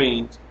spiritual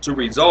means to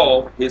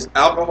resolve his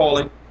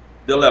alcoholic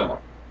dilemma,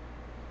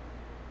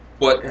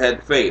 but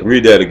had failed.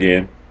 Read that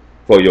again.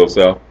 for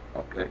yourself.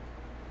 Okay.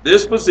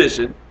 This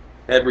physician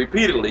had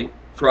repeatedly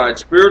tried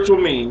spiritual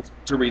means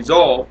to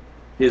resolve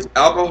his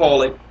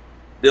alcoholic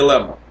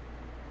dilemma,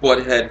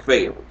 but had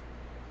failed.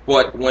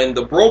 But when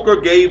the broker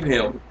gave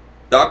him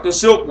Dr.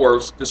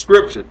 Silkworth's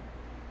description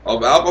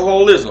of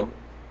alcoholism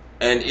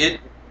and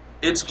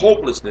its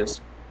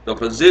hopelessness, the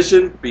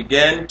physician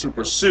began to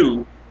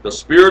pursue the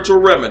spiritual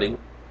remedy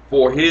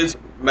for his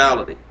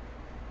malady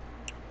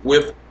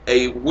with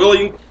a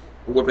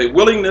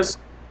willingness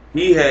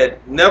he had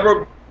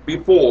never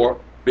before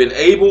been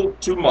able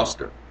to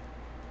muster.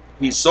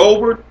 He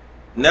sobered,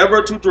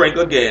 never to drink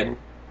again,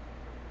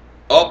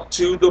 up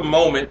to the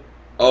moment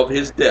of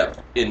his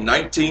death in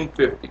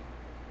 1950.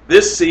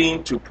 This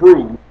seemed to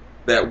prove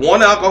that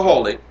one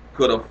alcoholic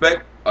could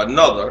affect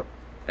another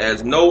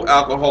as no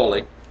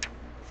alcoholic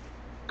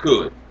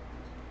could.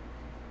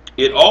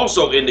 It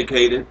also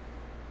indicated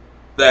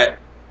that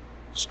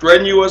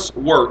strenuous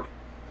work,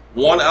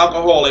 one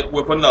alcoholic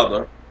with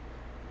another,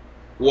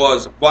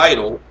 was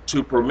vital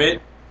to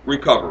permit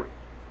recovery.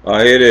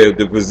 Here it is.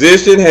 The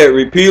physician had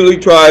repeatedly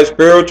tried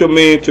spiritual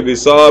means to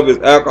resolve his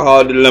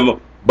alcohol dilemma,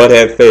 but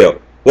had failed.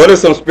 What are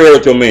some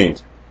spiritual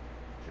means?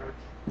 Church.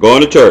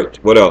 Going to church.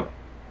 What else?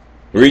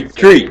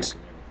 Retreats.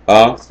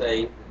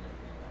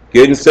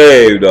 Getting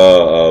saved.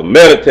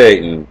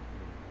 Meditating.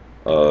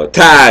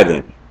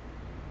 Tithing.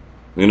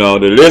 You know,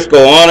 the list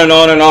go on and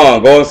on and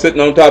on. Going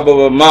sitting on top of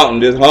a mountain,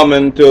 just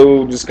humming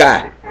to the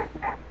sky.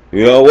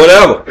 You know,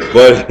 whatever.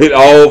 But it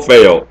all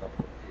failed.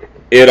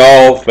 It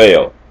all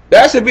failed.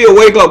 That should be a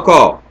wake-up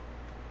call.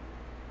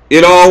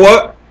 It all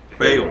what?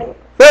 Failed.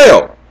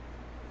 Failed.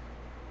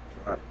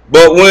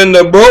 But when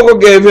the broker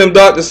gave him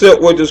Dr.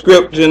 Silkworth's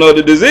description of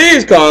the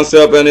disease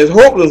concept and his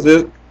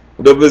hopelessness,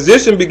 the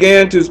physician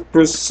began to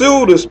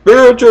pursue the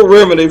spiritual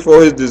remedy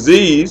for his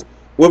disease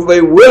with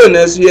a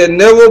willingness he had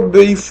never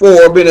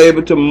before been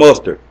able to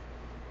muster.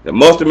 The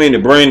muster means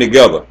to bring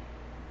together.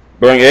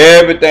 Bring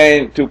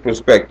everything to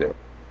perspective.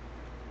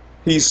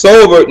 He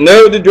sobered,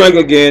 never to drink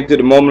again to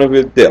the moment of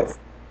his death.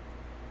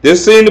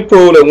 This seemed to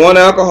prove that one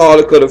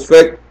alcoholic could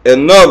affect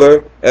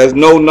another as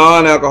no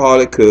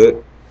non-alcoholic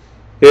could.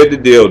 Here's the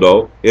deal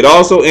though. It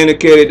also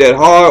indicated that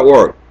hard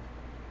work,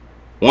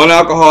 one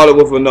alcoholic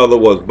with another,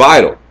 was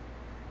vital.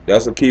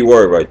 That's a key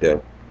word right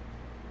there.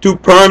 To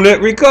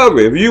permanent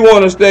recovery. If you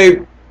want to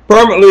stay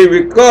permanently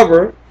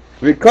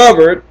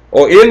recovered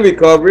or in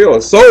recovery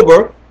or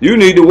sober, you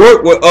need to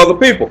work with other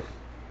people.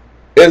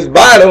 It's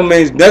vital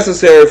means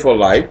necessary for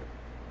life,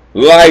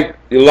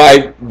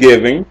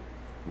 life-giving,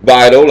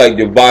 vital, like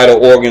your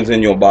vital organs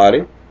in your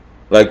body.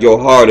 Like your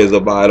heart is a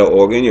vital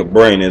organ, your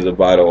brain is a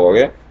vital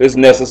organ. It's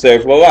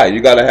necessary for life.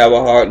 You got to have a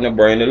heart and a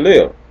brain to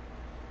live.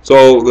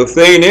 So the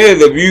thing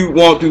is, if you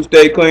want to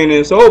stay clean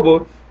and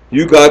sober,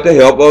 you got to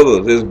help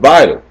others. It's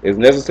vital. It's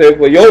necessary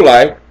for your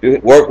life to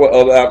work with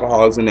other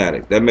alcoholics and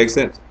addicts. That makes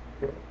sense?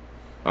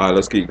 All right,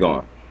 let's keep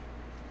going.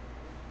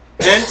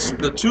 Hence,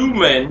 the two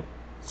men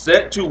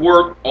set to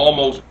work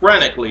almost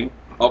frantically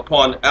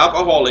upon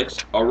alcoholics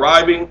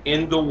arriving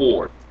in the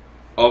ward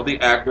of the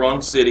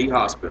Akron City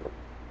Hospital.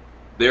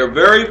 Their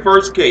very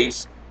first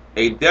case,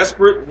 a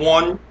desperate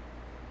one,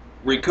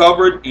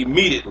 recovered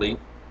immediately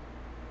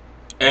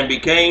and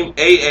became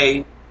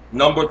AA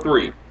number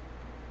 3.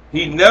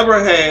 He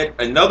never had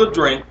another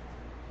drink.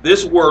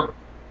 This work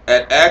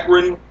at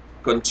Akron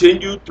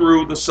continued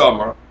through the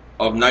summer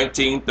of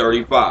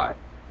 1935.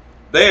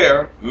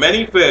 There,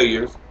 many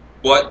failures,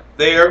 but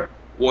there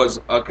was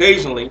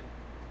occasionally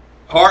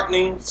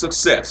heartening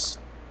success.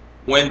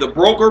 When the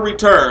broker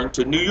returned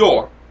to New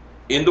York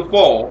in the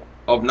fall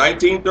of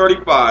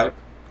 1935,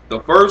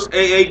 the first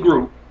AA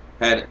group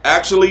had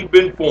actually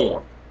been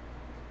formed,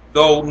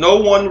 though no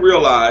one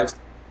realized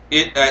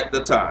it at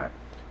the time.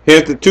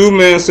 Hence, the two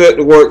men set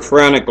to work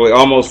frantically,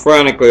 almost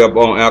frantically,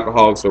 upon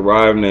alcoholics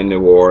arriving in the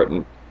ward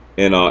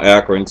in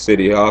Akron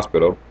City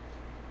Hospital.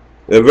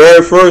 The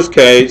very first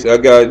case,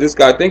 this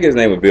guy, I think his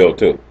name was Bill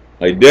too.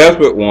 A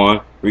desperate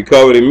one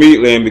recovered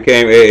immediately and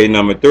became AA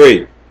number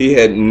 3. He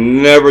had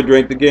never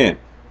drank again.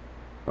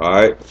 All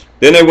right.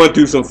 Then they went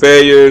through some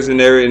failures and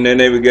then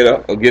they would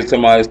get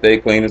somebody to stay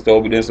clean and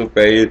sober. Then some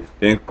failures,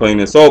 then clean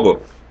and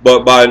sober.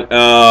 But by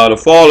the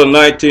fall of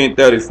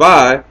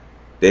 1935,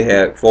 they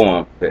had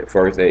formed that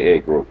first AA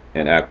group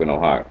in Akron,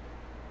 Ohio.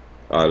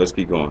 All right, let's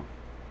keep going.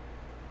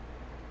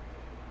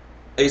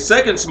 A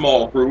second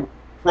small group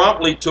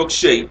promptly took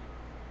shape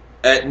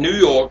at New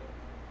York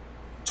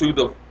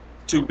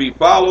to be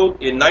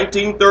followed in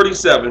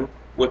 1937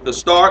 with the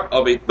start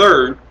of a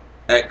third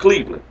at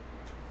Cleveland.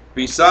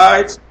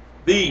 Besides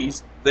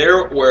these,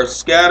 there were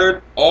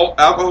scattered all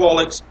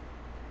alcoholics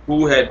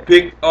who had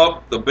picked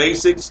up the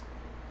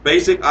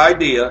basic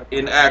idea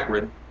in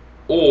Akron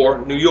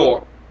or New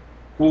York,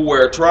 who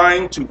were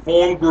trying to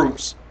form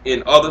groups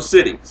in other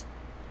cities.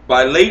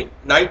 By late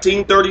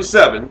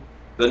 1937,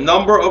 the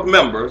number of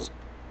members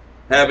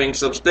having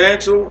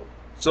substantial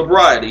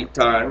sobriety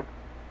time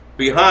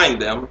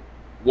behind them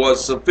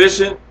was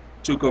sufficient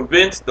to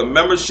convince the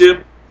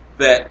membership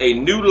that a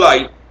new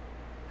light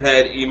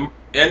had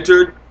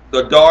entered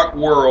the dark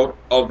world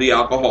of the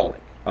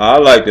alcoholic. I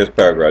like this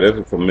paragraph.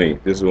 This is for me.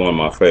 This is one of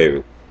my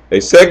favorites. A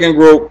second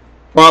group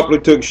promptly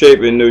took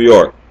shape in New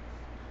York,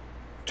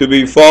 to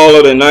be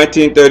followed in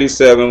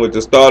 1937 with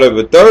the start of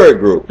a third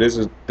group. This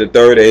is the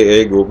third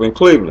AA group in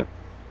Cleveland.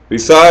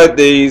 Besides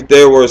these,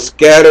 there were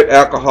scattered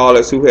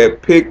alcoholics who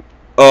had picked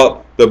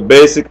up the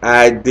basic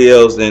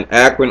ideals in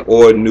Akron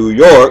or New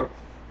York,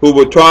 who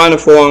were trying to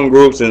form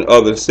groups in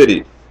other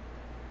cities.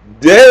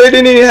 They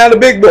didn't even have the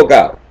big book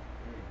out,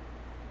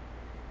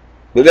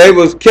 but they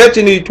was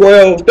catching these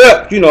 12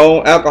 steps,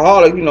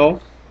 alcoholic,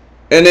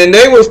 and then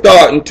they were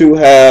starting to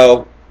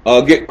have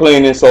get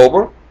clean and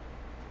sober,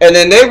 and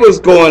then they was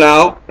going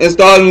out and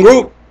starting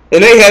groups,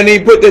 and they hadn't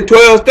even put the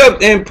 12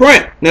 steps in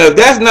print. Now, if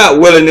that's not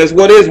willingness,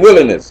 what is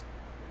willingness?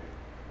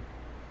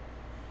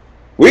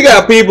 We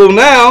got people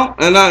now,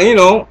 and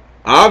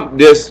I'm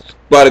just,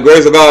 by the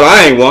grace of God,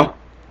 I ain't one,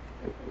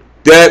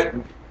 that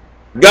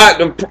got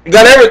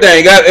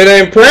everything, got it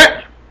in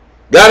print,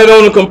 got it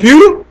on the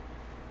computer,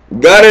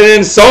 got it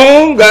in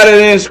song, got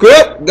it in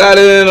script, got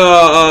it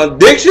in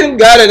diction,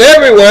 got it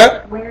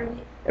everywhere,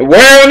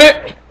 wearing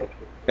it,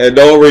 and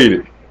don't read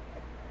it.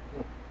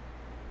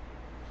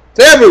 It's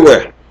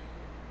everywhere.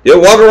 You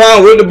walk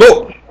around with the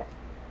book,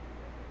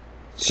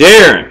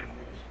 sharing.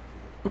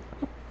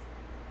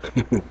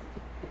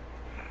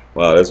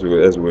 Wow, that's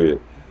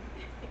weird.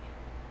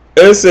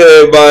 It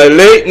said by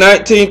late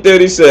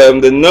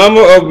 1937, the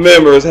number of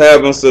members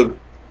having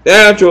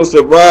substantial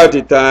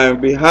sobriety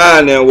time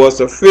behind them was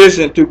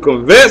sufficient to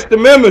convince the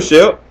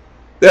membership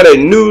that a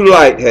new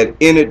light had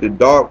entered the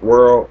dark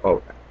world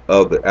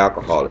of the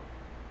alcoholic.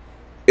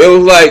 It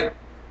was like,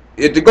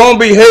 if it's going to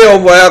be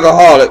hell for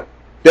alcoholic,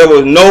 there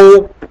was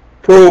no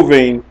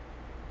proving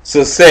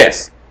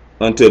success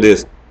until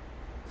this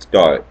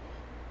started.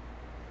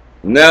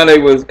 Now they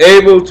was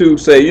able to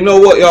say, you know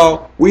what,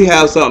 y'all, we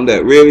have something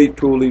that really,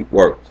 truly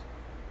works.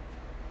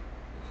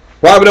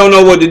 Probably don't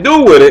know what to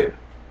do with it,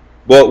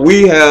 but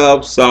we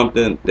have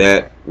something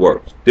that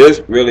works.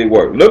 This really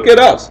works. Look at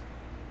us.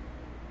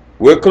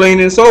 We're clean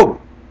and sober.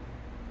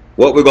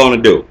 What we're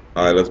going to do?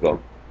 All right, let's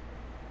go.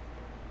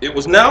 It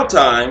was now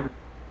time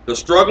the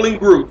struggling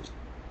groups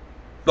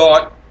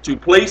thought to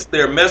place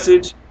their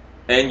message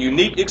and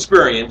unique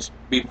experience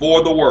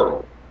before the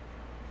world.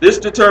 This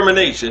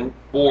determination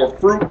bore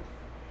fruit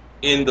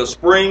in the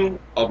spring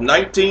of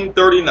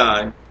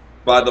 1939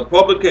 by the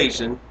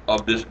publication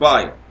of this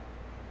volume.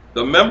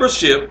 The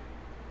membership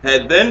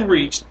had then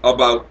reached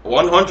about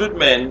 100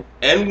 men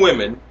and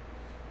women.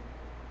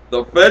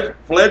 The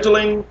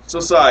fledgling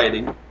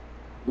society,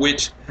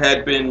 which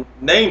had been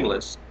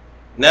nameless,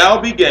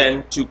 now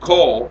began to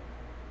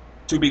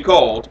be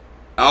called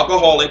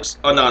Alcoholics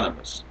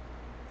Anonymous.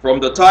 From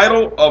the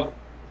title of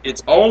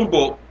its own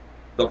book,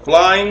 the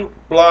flying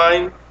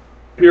blind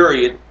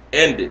period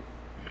ended,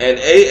 and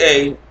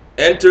AA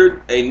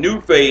entered a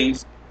new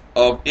phase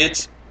of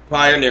its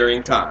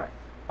pioneering time.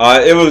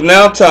 It was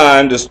now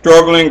time the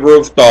struggling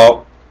groups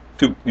thought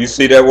to, you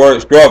see that word,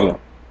 struggling?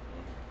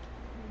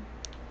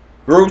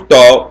 Groups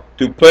thought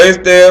to place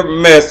their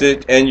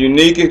message and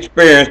unique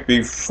experience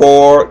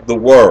before the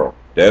world.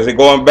 That's it,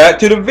 going back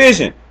to the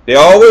vision. They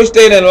always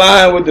stayed in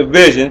line with the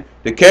vision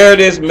to carry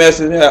this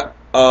message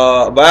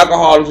of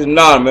Alcoholics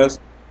Anonymous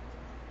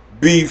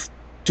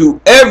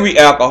to every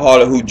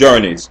alcoholic who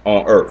journeys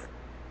on earth.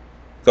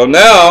 So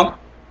now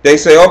they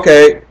say,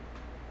 okay,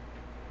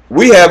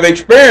 we have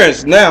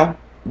experience now.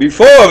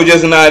 Before it was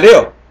just an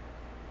idea.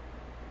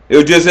 It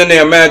was just in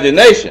their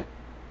imagination.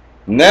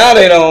 Now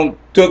they don't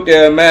took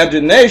their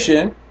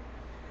imagination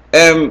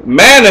and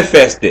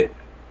manifest it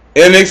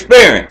in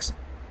experience.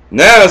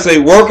 Now it's a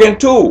working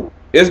tool.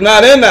 It's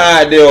not in the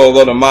ideal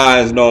of the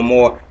minds no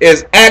more.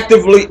 It's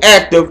actively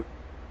active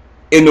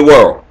in the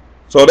world.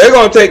 So they're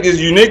going to take this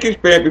unique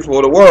experience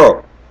before the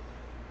world.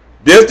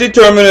 This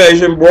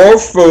determination bore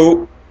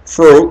fruit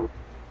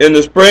in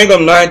the spring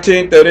of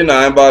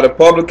 1939 by the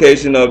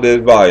publication of this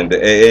volume, the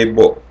AA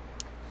book.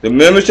 The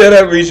membership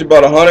had reached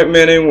about 100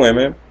 men and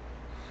women.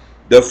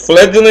 The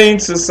fledgling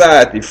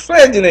society,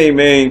 fledgling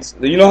means,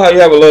 you know how you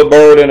have a little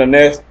bird in a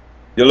nest,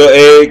 your little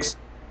eggs,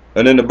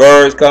 and then the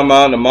birds come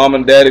out and the mom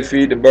and daddy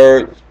feed the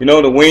bird. You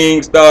know, the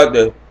wings start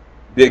to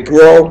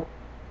grow,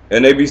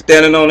 and they be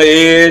standing on the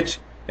edge,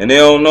 and they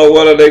don't know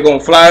whether they're going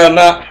to fly or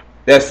not.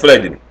 That's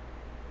fledgling.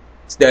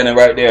 Standing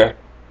right there.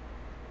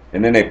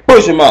 And then they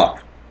push them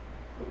off.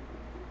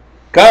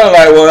 Kind of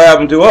like what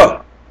happened to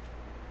us.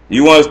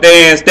 You want to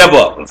stay in, step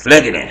up, and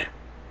fledgling.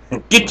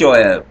 Get your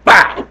ass,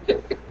 bah!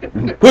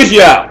 Push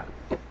you out.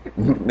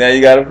 Now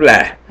you got to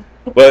fly.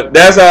 But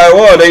that's how it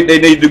was. They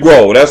need to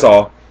grow, that's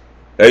all.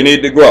 They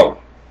need to grow.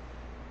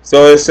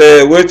 So it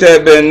said, which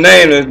had been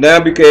named, now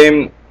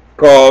became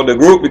called, the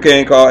group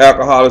became called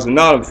Alcoholics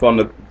Anonymous from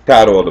the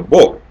title of the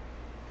book.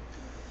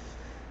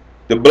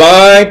 The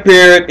blind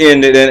period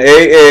ended and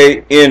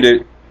AA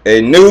ended a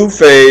new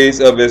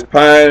phase of its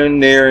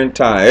pioneering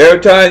time. Every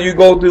time you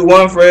go through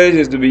one phase,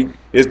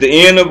 it's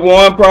the end of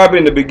one, probably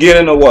in the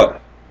beginning of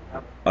what?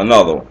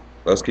 Another one.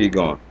 Let's keep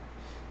going.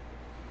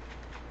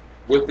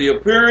 With the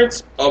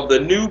appearance of the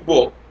new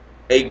book,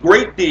 a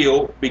great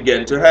deal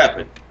began to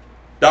happen.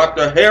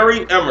 Dr.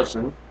 Harry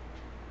Emerson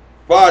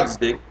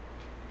Fosdick,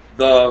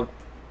 the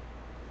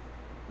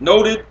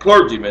noted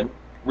clergyman,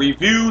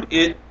 reviewed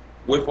it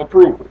with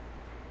approval.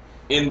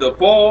 In the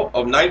fall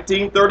of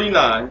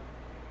 1939,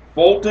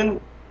 Fulton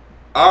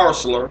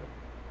Arsler,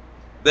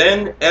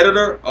 then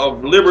editor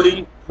of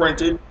Liberty,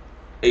 printed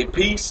a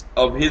piece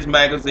of his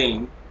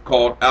magazine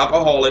called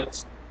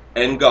Alcoholics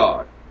and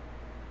God.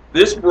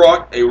 This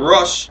brought a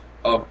rush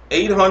of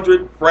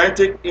 800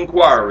 frantic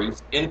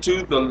inquiries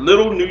into the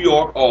little New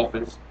York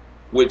office,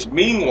 which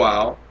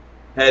meanwhile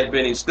had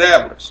been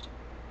established.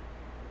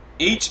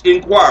 Each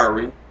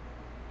inquiry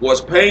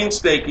was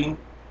painstakingly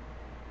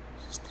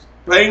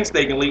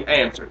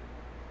answered.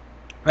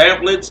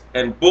 Pamphlets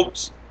and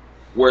books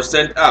were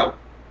sent out.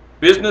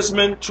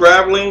 Businessmen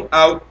traveling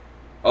out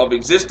of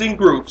existing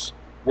groups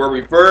were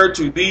referred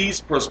to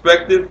these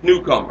prospective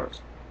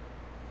newcomers.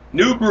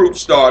 New groups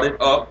started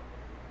up,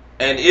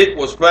 and it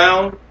was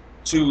found,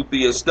 to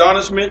the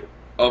astonishment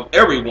of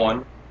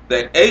everyone,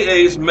 that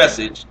AA's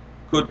message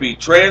could be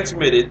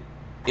transmitted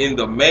in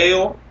the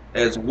mail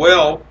as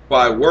well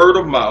by word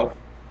of mouth.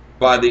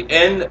 By the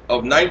end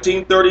of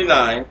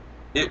 1939,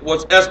 it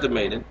was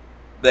estimated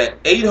that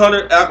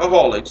 800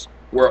 alcoholics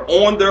were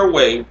on their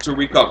way to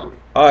recovery.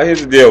 All right,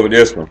 here's the deal with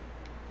this one.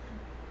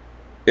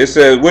 It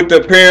says, with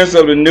the appearance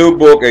of the new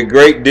book, a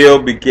great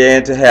deal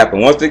began to happen.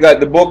 Once they got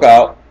the book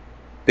out,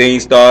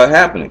 things started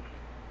happening.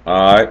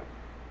 All right.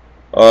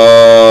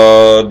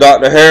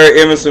 Dr.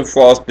 Harry Emerson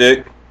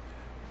Fosdick,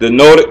 the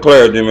noted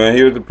clergyman,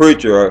 he was a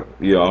preacher,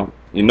 you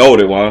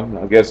noted one.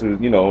 I guess it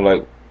was,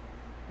 like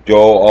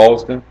Joel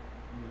Alston.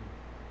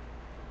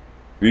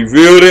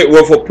 Reviewed it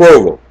with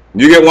approval.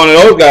 You get one of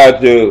those guys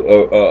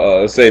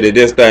to say that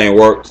this thing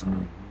works.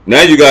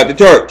 Now you got the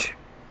church,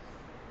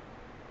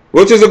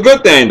 which is a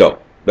good thing, though.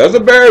 That's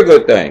a very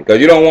good thing, because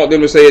you don't want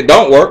them to say it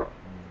don't work.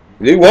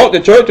 You want the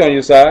church on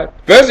your side,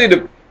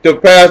 especially the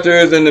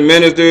pastors and the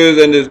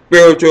ministers and the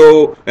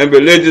spiritual and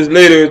religious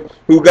leaders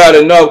who got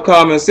enough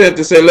common sense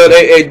to say, let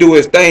AA do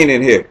its thing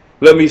in here.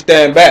 Let me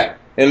stand back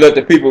and let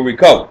the people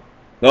recover.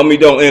 Let me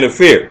don't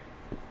interfere.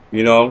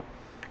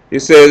 It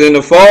says, in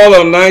the fall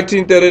of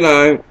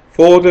 1939,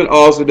 Fulton,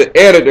 also the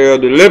editor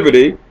of the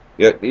Liberty,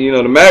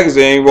 the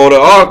magazine, wrote an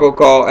article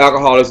called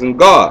Alcoholics and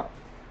God.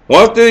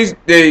 Once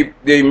the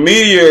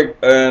media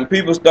and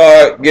people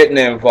start getting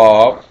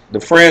involved, the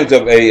friends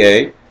of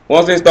AA,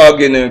 once they start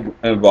getting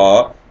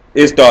involved,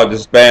 it started to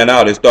span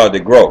out. It started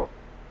to grow.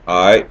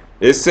 All right.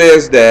 It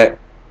says that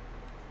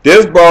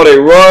this brought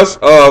a rush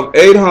of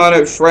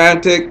 800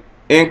 frantic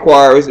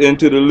inquiries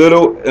into the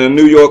little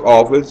New York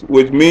office,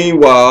 which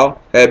meanwhile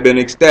had been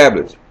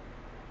established.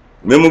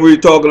 Remember we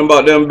were talking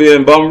about them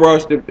being bum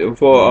rushed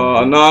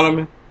for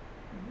anonymous,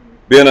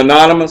 being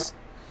anonymous?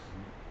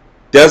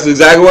 That's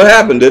exactly what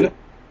happened, didn't it?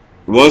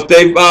 Once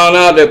they found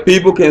out that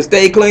people can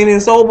stay clean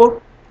and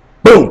sober,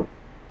 boom.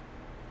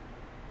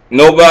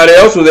 Nobody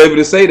else was able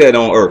to say that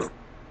on earth,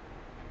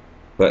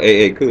 but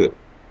AA could.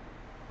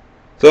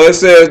 So it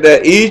says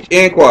that each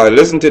inquiry,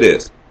 listen to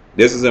this,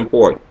 this is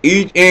important.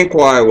 Each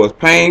inquiry was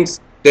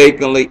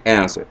painstakingly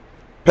answered.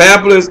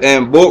 Pamphlets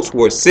and books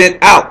were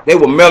sent out. They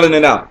were mailing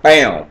it out.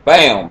 Bam,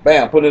 bam,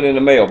 bam, putting it in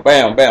the mail.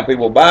 Bam, bam.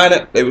 People were buying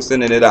it. They were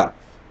sending it out.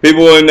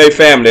 People in their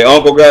family,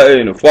 uncle got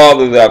it, the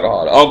father's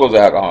alcoholic, uncle's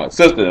alcoholic,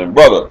 sister and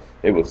brother,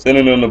 they were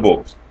sending them the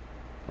books.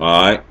 All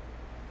right.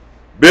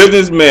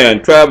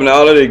 Businessmen traveling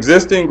out of the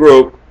existing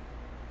group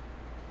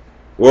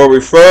were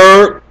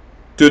referred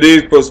to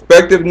these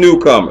prospective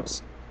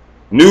newcomers.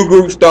 New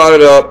groups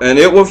started up, and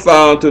it was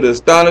found, to the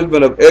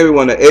astonishment of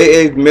everyone, that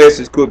AA's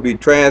message could be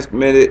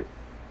transmitted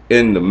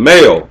in the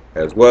mail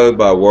as well as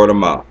by word of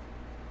mouth.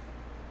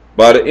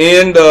 By the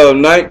end of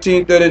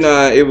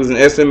 1939, it was an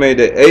estimate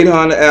that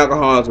 800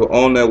 alcoholics were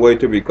on their way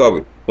to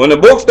recovery. When the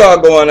book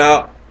started going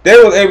out, they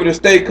were able to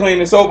stay clean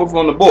and sober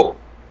from the book.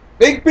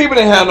 People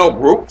didn't have no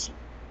groups.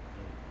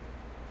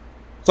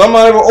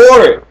 Somebody would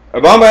order it.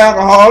 If I'm an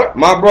alcoholic,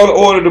 my brother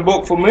ordered the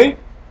book for me.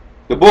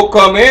 The book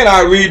come in,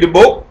 I read the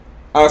book,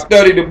 I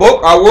study the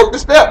book, I work the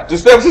steps. The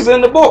steps is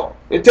in the book.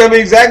 They tell me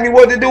exactly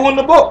what to do in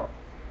the book.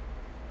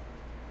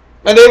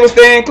 And they were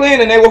staying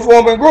clean and they were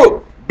forming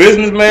groups.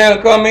 Businessmen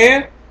would come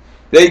in.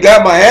 They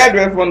got my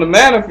address from the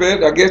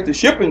manifest, I guess the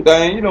shipping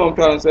thing, you know what I'm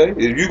trying to say.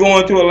 If you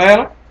going to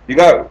Atlanta, you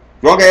got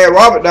drunk ass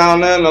Robert down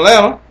there in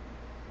Atlanta.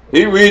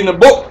 He reading the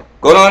book.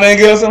 Go down there and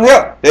get him some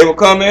help. They would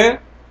come in,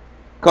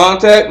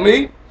 contact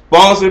me,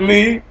 sponsor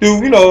me,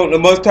 do, as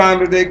much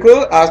time as they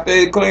could. I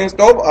stayed clean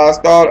sober. I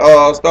start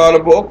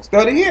a book,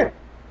 study here.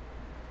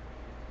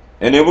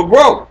 And it would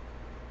grow.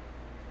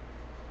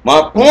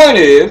 My point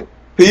is,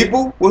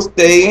 people were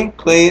staying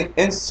clean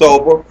and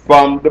sober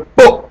from the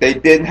book. They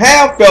didn't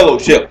have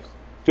fellowships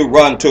to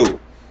run to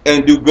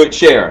and do good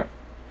sharing.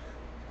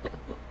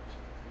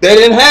 They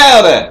didn't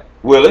have that,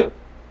 Willie.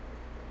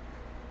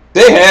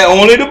 They had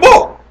only the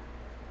book.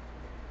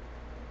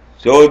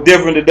 So it's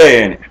different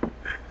today, ain't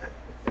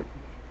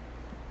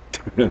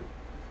it?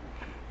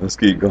 Let's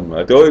keep going.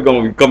 I told you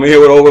going to be coming here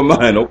with open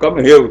mind. Don't come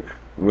in here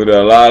with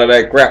a lot of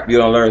that crap you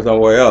don't learn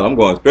somewhere else. I'm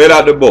going straight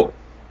out the book.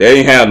 They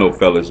ain't have no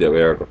fellowship,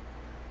 Erica.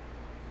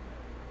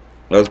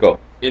 Let's go.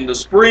 In the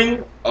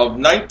spring of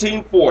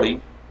 1940,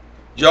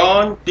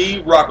 John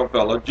D.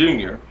 Rockefeller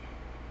Jr.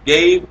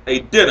 gave a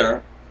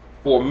dinner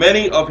for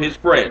many of his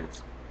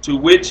friends, to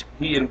which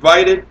he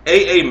invited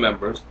AA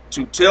members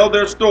to tell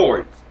their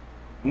stories.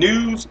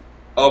 News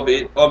of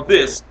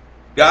this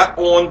got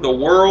on the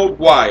world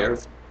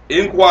wires,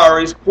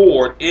 inquiries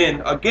poured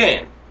in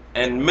again,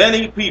 and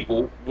many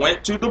people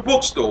went to the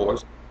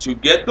bookstores to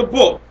get the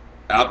book,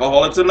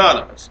 Alcoholics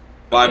Anonymous.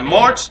 By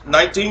March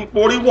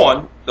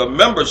 1941, the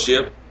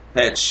membership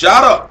had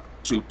shot up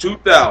to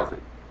 2,000.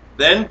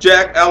 Then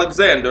Jack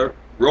Alexander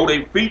wrote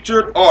a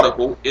featured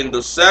article in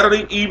the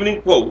Saturday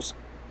Evening Post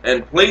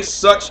and placed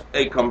such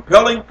a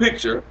compelling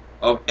picture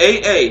of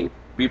AA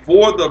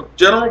before the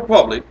general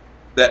public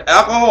that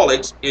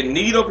alcoholics in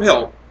need of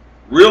help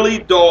really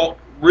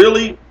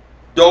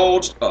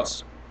indulged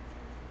us.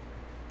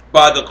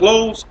 By the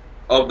close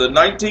of the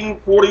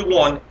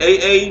 1941,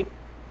 AA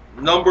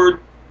numbered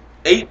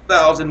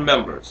 8,000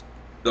 members.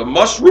 The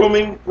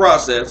mushrooming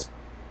process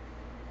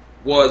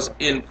was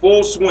in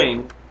full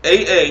swing.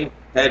 AA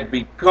had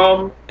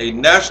become a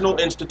national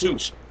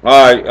institution.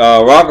 All right,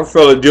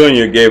 Rockefeller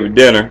Jr. gave a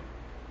dinner,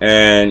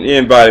 and he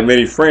invited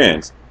many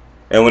friends.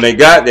 And when they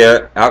got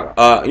there,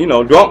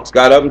 drunks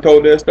got up and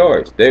told their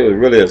stories. They were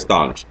really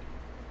astonished,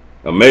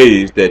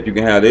 amazed that you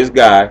can have this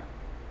guy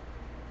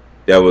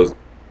that was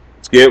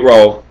Skid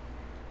Row,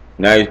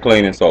 now he's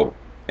clean and sober,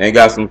 and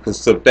got some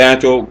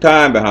substantial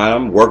time behind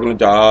him, working a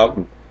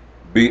job,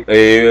 be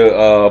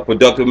a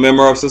productive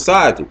member of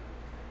society.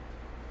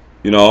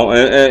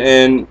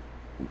 And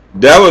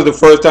that was the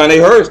first time they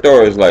heard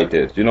stories like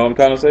this. You know what I'm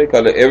trying to say?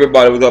 Because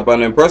everybody was up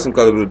under the impression,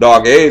 because it was a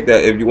dark age,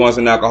 that if you once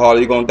an alcoholic,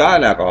 you're going to die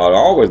an alcoholic,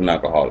 always an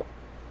alcoholic.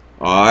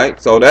 All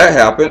right, so that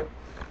happened.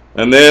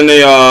 And then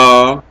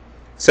the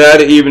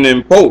Saturday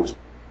Evening Post,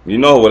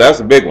 well, that's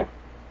a big one.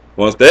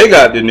 Once they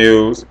got the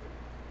news,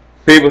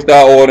 people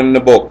start ordering the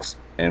books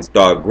and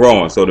start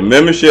growing. So the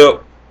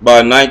membership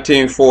by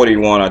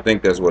 1941, I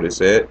think that's what it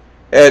said,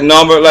 had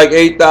numbered like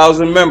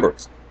 8,000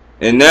 members.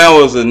 And now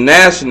it's a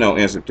national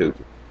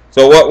institution.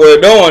 So what we're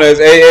doing is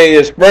AA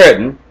is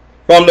spreading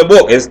from the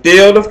book. It's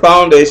still the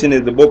foundation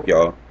is the book,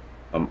 y'all.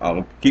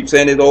 I'm keep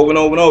saying this over and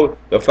over and over.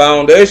 The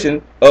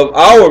foundation of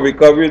our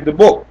recovery is the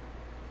book.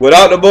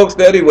 Without the book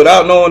study,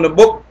 without knowing the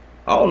book,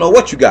 I don't know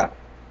what you got.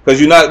 Because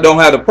you don't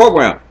have the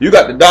program. You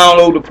got to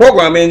download the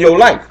program in your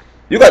life.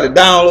 You got to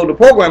download the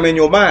program in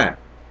your mind.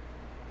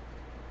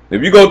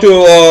 If you go to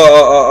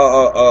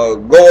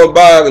go and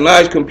buy a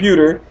nice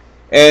computer,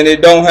 and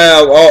it don't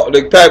have all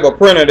the type of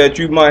printer that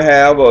you might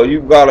have, or you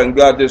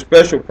got this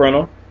special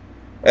printer,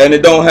 and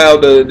it don't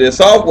have the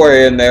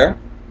software in there.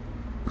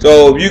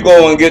 So if you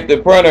go and get the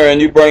printer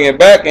and you bring it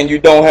back and you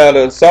don't have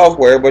the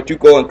software, but you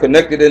go and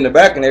connect it in the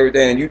back and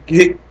everything, and you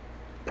hit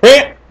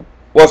print,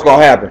 what's going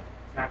to happen?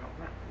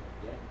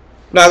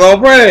 Not going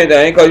to print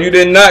anything, because you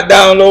did not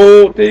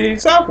download the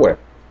software.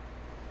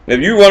 If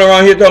you run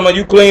around here talking about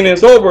you clean and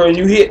sober and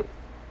you hit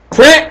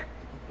print,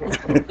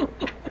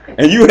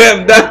 and you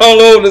haven't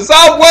downloaded the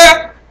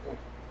software,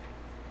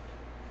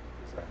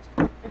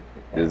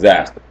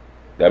 disaster.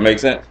 That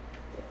makes sense?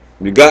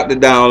 You got to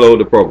download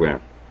the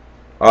program.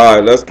 All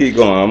right, let's keep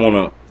going. I'm going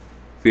to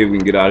see if we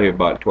can get out of here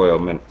about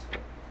 12 minutes.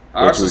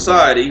 Our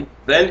society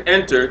then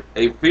entered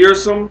a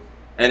fearsome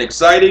and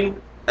exciting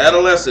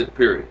adolescent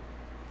period.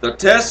 The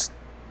test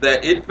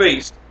that it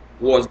faced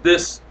was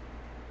this: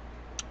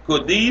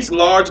 could these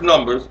large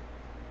numbers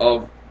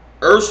of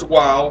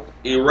erstwhile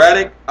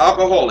erratic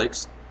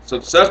alcoholics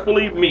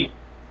successfully meet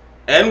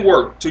and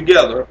work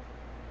together?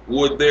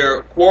 Would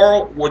there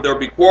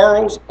be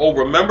quarrels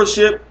over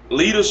membership,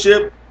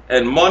 leadership,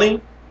 and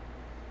money?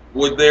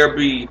 Would there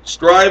be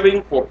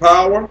striving for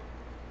power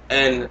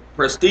and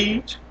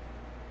prestige?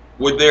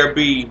 Would there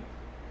be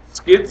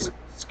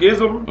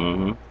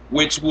schism,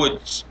 which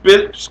would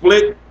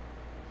split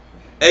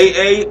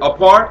AA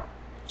apart?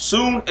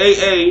 Soon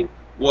AA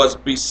was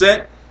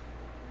beset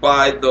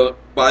by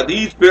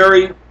these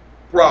very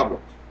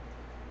problems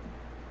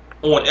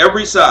on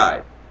every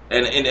side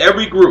and in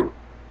every group.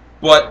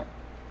 But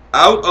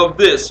out of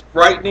this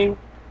frightening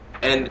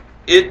and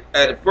it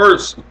at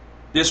first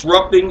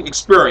disrupting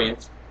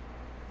experience,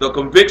 the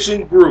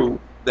conviction grew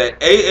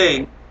that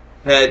AA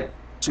had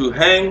to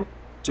hang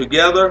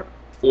together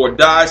or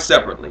die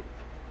separately.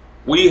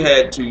 We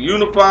had to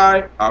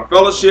unify our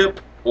fellowship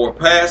or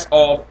pass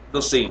off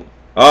the scene.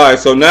 All right,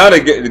 so now they're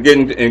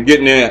getting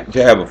in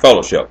to have a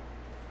fellowship.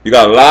 You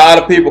got a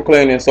lot of people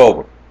clean and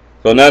sober.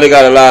 So now they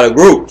got a lot of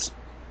groups.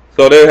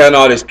 So they're having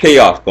all this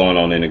chaos going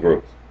on in the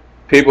groups.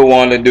 People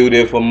want to do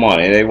this for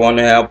money. They want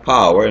to have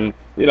power. And,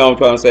 you know what I'm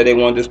trying to say? They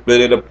want to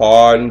split it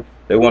apart. And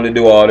they want to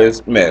do all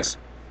this mess.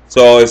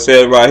 So it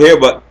says right here,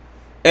 but,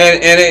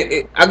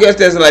 I guess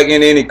that's like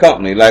in any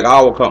company, like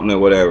our company or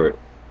whatever.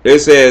 It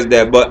says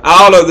that, but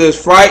out of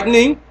this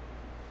frightening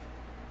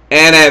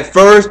and at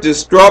first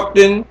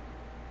disrupting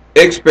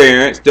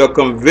experience, the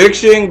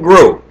conviction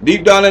grew.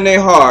 Deep down in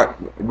their heart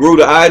grew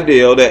the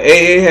ideal that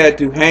AA had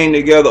to hang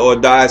together or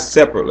die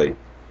separately.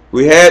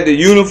 We had to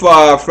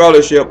unify our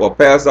fellowship or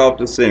pass off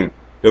the scene.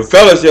 The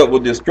fellowship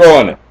was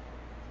destroying it.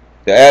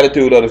 The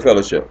attitude of the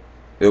fellowship.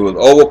 It was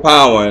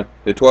overpowering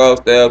the 12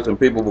 steps, and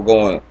people were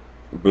going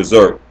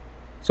berserk.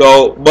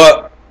 So,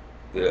 but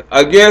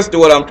I guess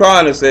what I'm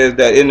trying to say is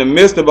that in the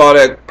midst of all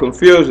that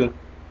confusion,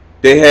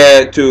 they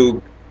had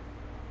to,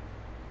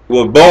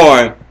 was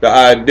born the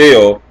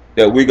ideal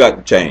that we got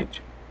to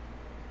change.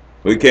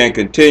 We can't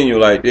continue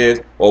like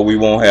this, or we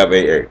won't have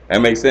AA.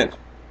 That makes sense?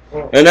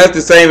 And that's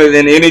the same as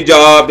in any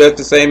job. That's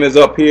the same as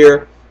up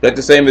here. That's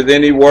the same as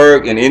any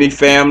work, in any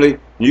family.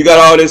 You got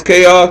all this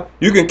chaos.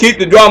 You can keep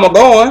the drama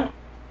going,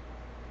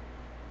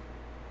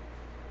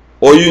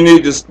 or you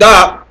need to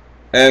stop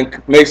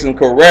and make some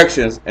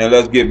corrections, and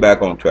let's get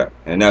back on track.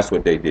 And that's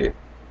what they did.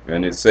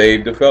 And it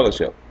saved the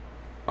fellowship.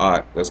 All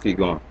right, let's keep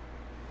going.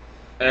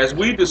 As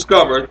we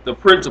discovered the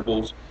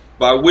principles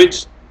by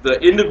which the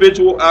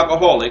individual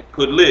alcoholic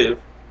could live,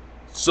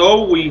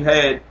 so we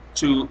had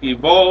to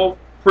evolve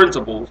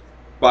principles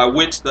by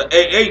which the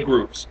AA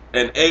groups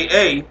and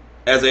AA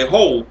as a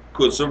whole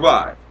could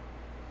survive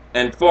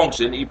and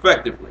function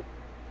effectively.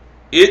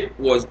 It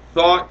was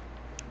thought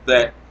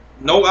that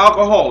no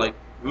alcoholic,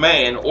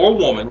 man or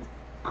woman,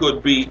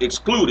 could be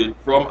excluded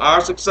from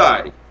our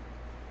society,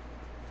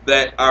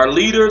 that our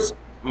leaders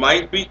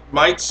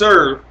might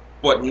serve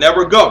but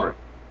never govern,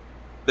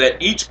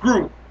 that each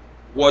group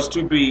was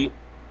to be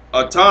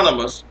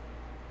autonomous,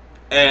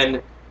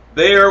 and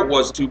there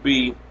was to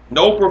be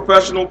no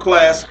professional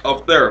class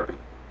of therapy.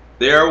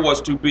 There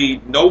was to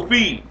be no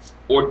fees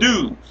or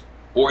dues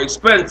or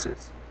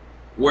expenses,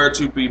 were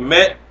to be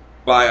met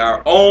by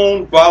our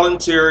own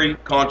voluntary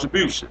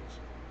contributions.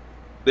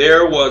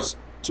 There was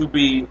to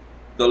be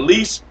the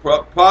least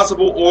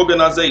possible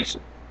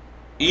organization.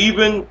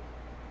 Even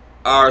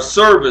our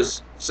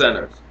service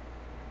centers,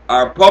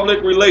 our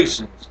public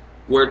relations,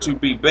 were to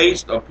be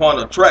based upon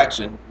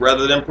attraction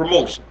rather than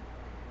promotion.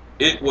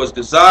 It was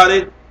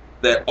decided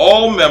that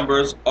all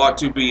members ought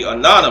to be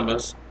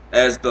anonymous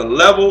as the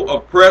level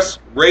of press,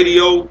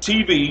 radio,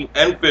 TV,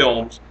 and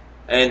films,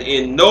 and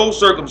in no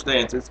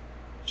circumstances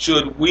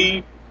should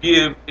we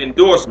give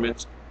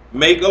endorsements,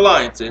 make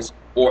alliances,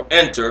 or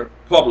enter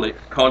public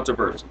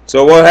controversy.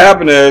 So what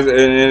happened is,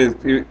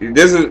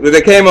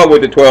 they came up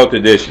with the 12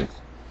 traditions,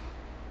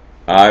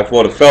 all right,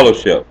 for the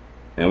fellowship,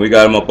 and we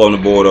got them up on the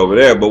board over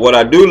there. But what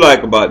I do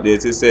like about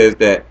this, it says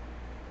that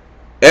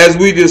as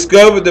we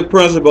discovered the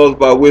principles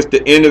by which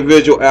the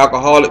individual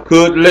alcoholic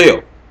could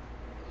live,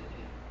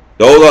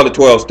 those are the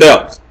 12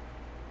 steps.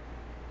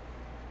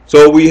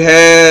 So we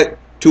had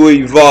to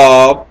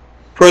evolve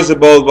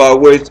principles by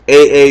which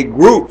AA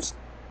groups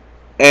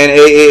and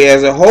AA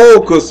as a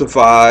whole could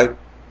survive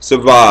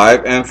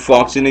and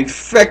function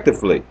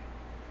effectively.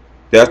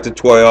 That's the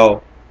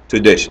 12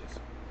 traditions.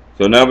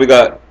 So now we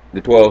got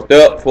the 12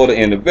 steps for the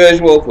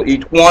individual, for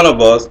each one of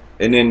us,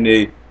 and then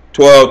the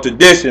 12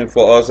 traditions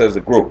for us as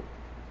a group.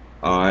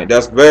 Alright,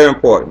 that's very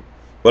important.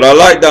 But I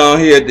like down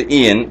here at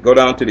the end, go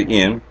down to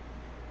the end,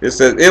 it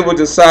says, it was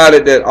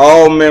decided that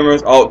all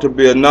members ought to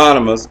be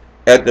anonymous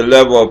at the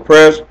level of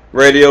press,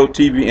 radio,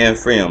 TV, and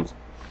films.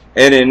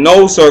 And in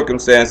no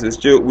circumstances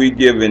should we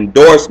give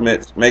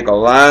endorsements, make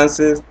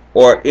alliances,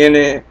 or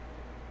any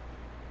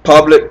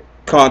public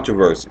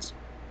controversies.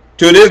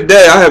 To this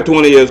day, I have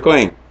 20 years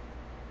clean,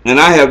 and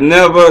I have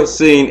never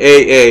seen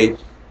AA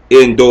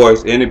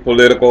endorse any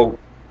political,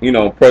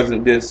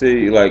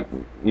 presidency, like,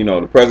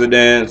 the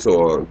presidents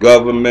or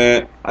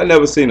government. I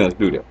never seen us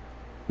do that.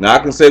 Now I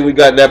can say we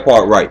got that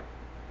part right.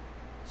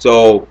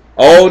 So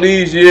all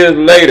these years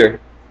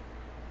later,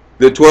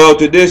 the 12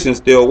 traditions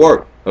still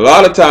work. A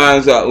lot of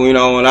times,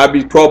 when I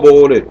be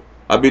troubled,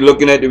 I be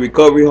looking at the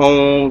recovery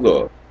homes,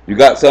 or you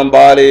got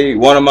somebody.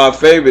 One of my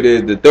favorite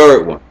is the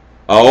third one.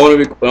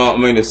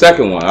 The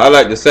second one. I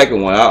like the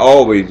second one. I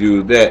always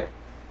use that.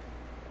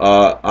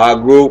 Our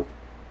group,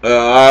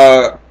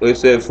 it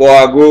said for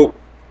our group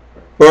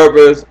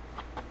purpose,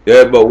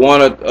 yeah, but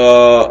one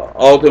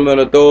ultimate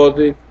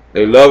authority.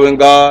 They loving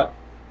God.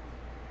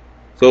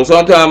 So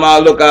sometimes I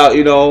look out,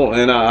 in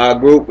our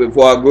group,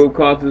 before our group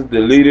conference, the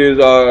leaders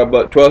are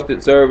but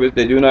trusted servants,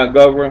 they do not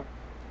govern.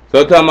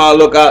 Sometimes I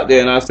look out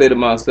there and I say to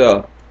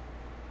myself,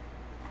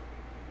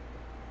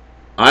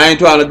 I ain't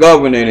trying to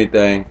govern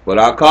anything, but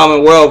our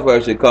common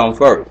welfare should come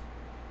first.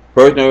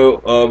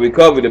 Personal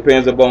recovery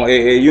depends upon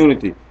AA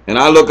unity. And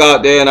I look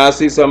out there and I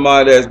see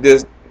somebody that's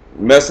just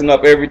messing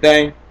up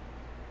everything,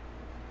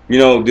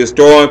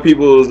 destroying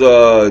people's,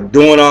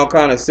 doing all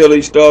kind of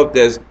silly stuff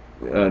that's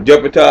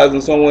jeopardizing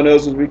someone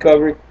else's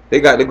recovery. They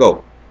got to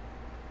go,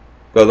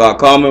 because our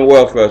common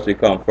welfare should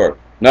come first.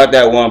 Not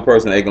that one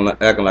person acting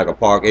like a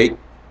Park 8,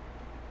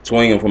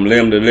 swinging from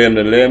limb to limb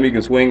to limb. He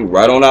can swing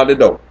right on out the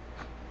door.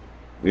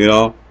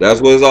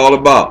 That's what it's all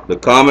about, the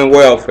common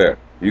welfare.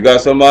 You got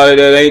somebody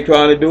that ain't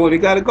trying to do it, he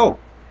got to go.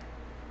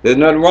 There's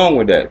nothing wrong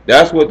with that.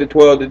 That's what the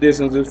 12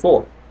 traditions is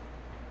for.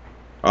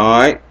 All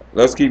right,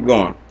 let's keep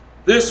going.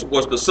 This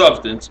was the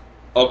substance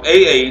of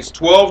AA's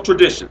 12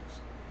 traditions,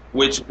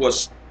 which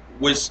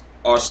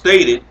are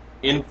stated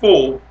in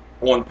full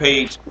on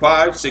page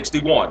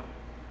 561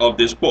 of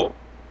this book.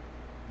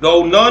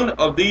 Though none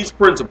of these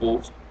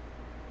principles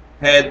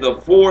had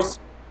the force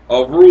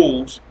of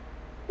rules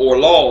or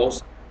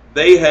laws.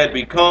 They had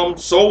become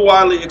so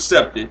widely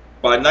accepted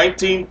by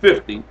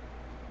 1950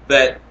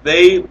 that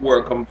they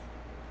were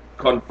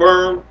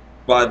confirmed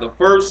by the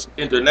first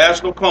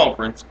international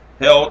conference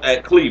held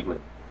at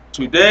Cleveland.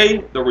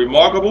 Today, the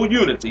remarkable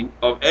unity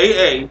of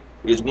AA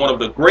is one of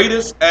the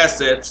greatest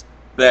assets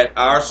that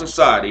our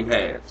society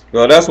has.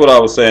 Well, that's what I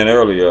was saying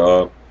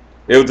earlier.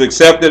 It was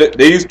accepted,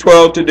 these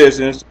 12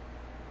 traditions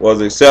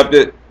was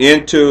accepted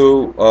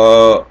into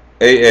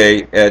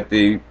AA at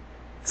the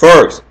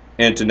first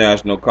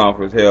international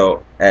conference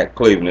held at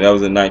Cleveland. That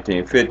was in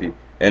 1950.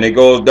 And it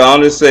goes down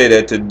to say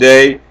that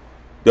today,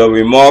 the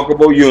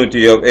remarkable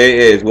unity of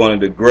AA is one of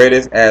the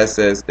greatest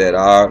assets that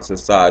our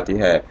society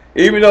has.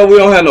 Even though we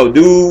don't have no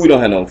dues, we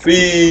don't have no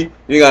fee,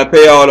 you got to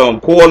pay all them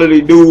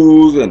quarterly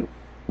dues and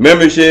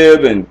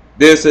membership and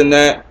this and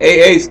that,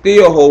 AA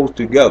still holds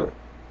together.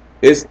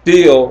 It's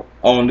still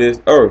on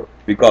this earth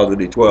because of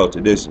the 12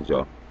 traditions,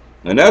 y'all.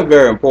 And that's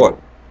very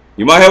important.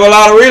 You might have a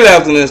lot of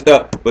relapsing and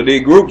stuff, but the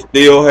groups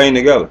still hang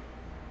together.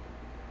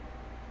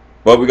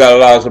 But we got a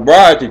lot of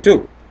sobriety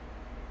too.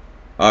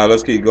 All right,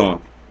 let's keep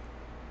going.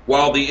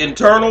 While the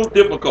internal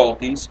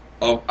difficulties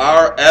of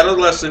our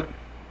adolescent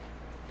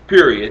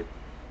period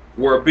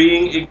were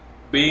being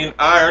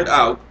ironed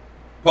out,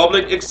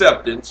 public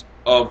acceptance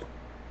of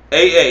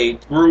AA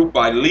grew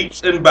by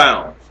leaps and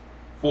bounds.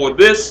 For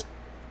this,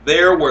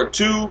 there were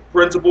two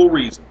principal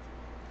reasons: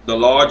 the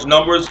large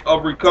numbers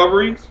of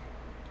recoveries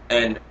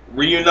and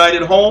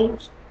reunited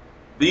homes.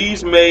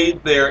 These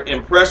made their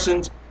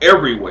impressions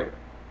everywhere,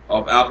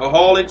 of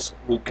alcoholics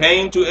who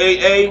came to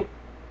AA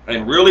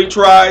and really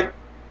tried.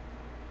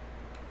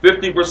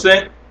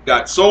 50%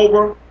 got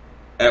sober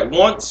at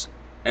once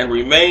and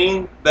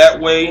remained that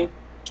way.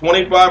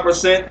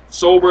 25%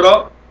 sobered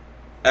up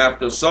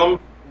after some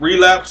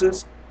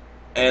relapses,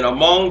 and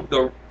among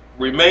the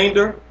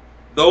remainder,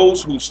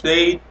 those who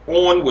stayed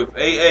on with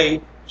AA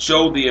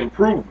showed the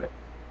improvement.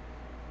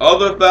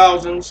 Other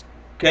thousands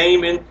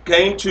came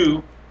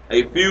to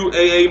a few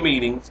AA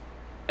meetings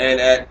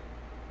and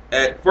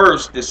at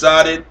first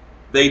decided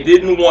they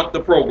didn't want the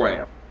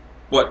program.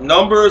 But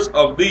numbers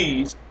of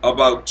these,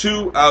 about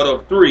 2 out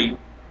of 3,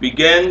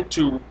 began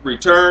to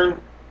return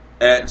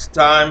as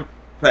time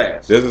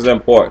passed. This is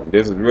important.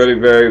 This is really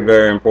very,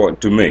 very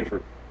important to me.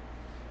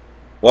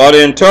 While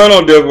the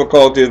internal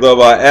difficulties of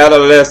our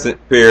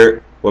adolescent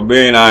period were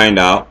being ironed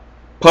out,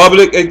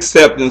 public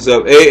acceptance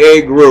of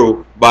AA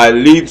grew by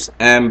leaps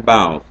and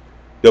bounds.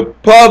 The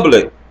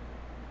public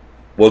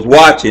was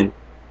watching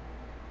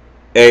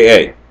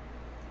AA.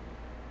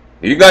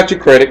 You got your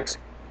critics.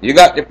 You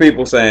got the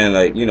people saying,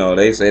 like, you know,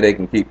 they say they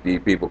can keep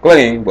these people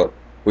clean, but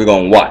we're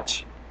going to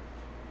watch.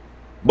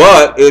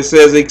 But it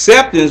says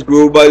acceptance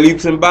grew by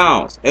leaps and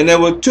bounds. And there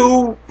were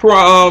two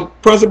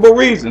principal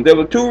reasons. There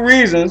were two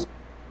reasons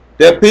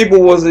that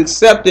people was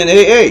accepting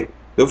AA.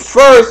 The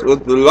first was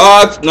the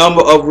large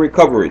number of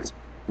recoveries.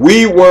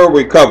 We were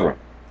recovering.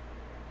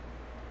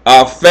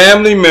 Our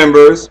family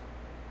members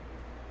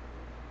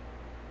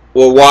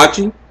were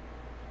watching.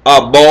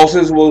 Our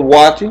bosses were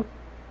watching.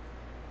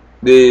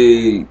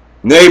 The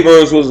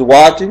neighbors was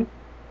watching.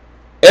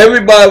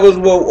 Everybody was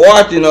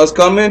watching us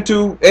come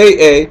into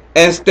AA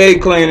and stay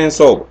clean and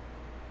sober.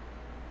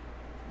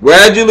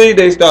 Gradually,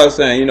 they started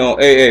saying, you know,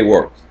 AA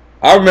works.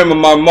 I remember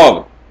my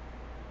mother.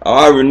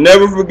 I will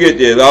never forget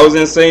this. I was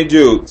in St.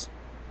 Jude's,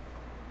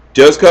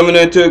 just coming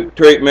into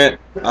treatment.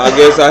 I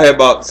guess I had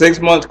about 6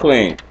 months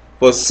clean.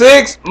 For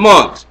 6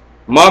 months,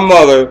 my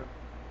mother,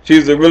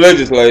 she's a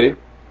religious lady,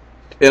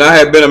 and I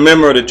had been a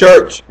member of the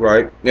church,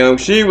 right? You know,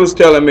 she was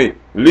telling me,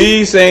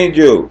 leave St.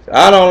 Jude's.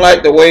 I don't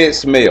like the way it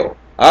smelled.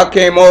 I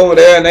came over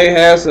there and they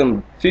had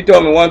some, she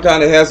told me one time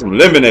they had some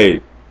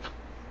lemonade.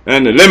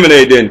 And the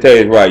lemonade didn't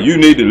taste right. You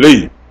need to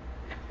leave.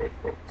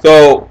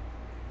 So,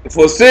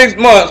 for 6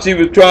 months, she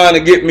was trying to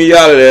get me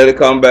out of there to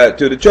come back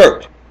to the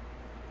church.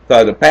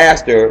 So the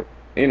pastor,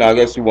 you know, I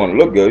guess she wanted to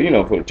look good, you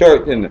know, for the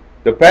church. And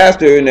the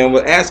pastor and then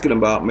was asking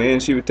about me,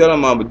 and she was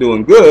telling me I was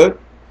doing good,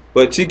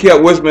 but she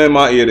kept whispering in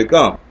my ear to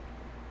come.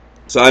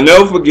 So I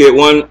never forget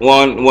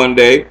one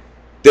day,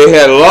 they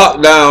had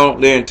locked down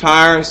the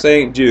entire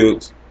St.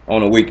 Jude's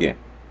on a weekend.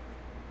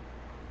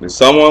 And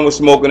someone was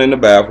smoking in the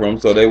bathroom,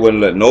 so they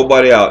wouldn't let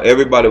nobody out.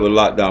 Everybody was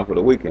locked down for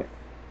the weekend.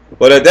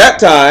 But at that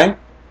time,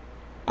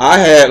 I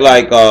had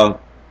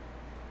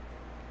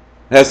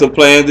had some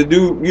plans to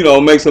do, you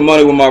know, make some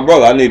money with my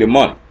brother. I needed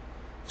money.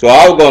 So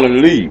I was going to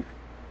leave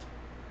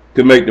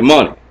to make the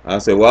money. I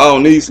said, well, I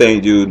don't need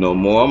St. Jude no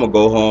more. I'm going to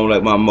go home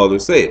like my mother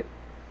said,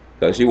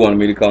 because she wanted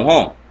me to come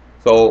home.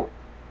 So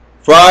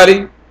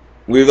Friday,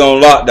 we was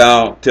on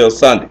lockdown till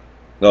Sunday,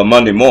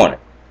 Monday morning.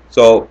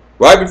 So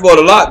right before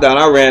the lockdown,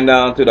 I ran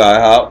down to the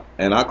house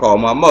and I called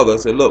my mother. I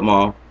said, look,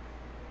 Mom,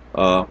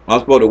 I'm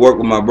supposed to work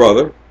with my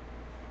brother.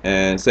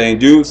 And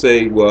St. Jude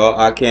said, well,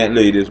 I can't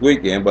leave this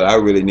weekend, but I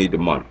really need the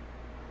money.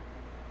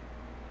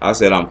 I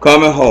said, I'm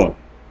coming home.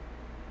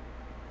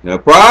 Now,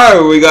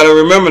 prior, we got to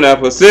remember that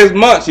for 6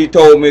 months, she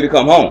told me to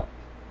come home.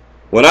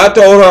 When I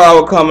told her I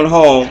was coming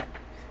home,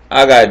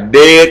 I got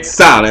dead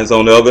silence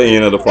on the other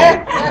end of the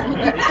phone.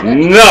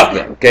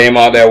 Nothing came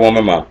out that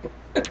woman's mouth.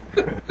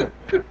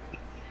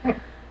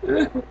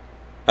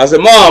 I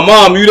said,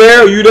 Mom, you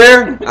there? You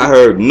there? I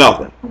heard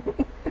nothing.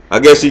 I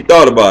guess she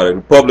thought about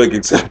it, public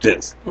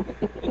acceptance.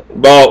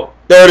 About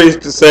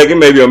 30 seconds,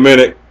 maybe a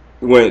minute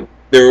went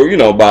through,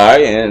 by,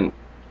 and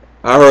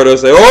I heard her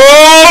say,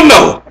 oh,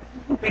 no,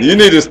 you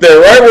need to stay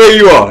right where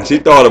you are. She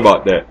thought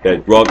about that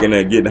drunk and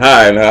getting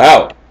high in her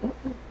house.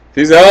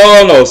 She said,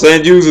 oh, no,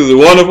 St. Jude's is a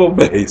wonderful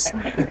place.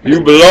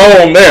 You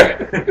belong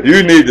there.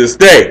 You need to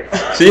stay.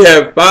 She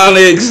had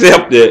finally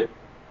accepted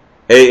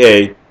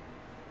AA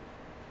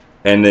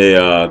and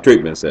the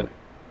treatment center.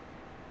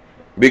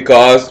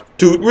 Because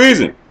 2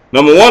 reasons.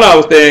 Number one, I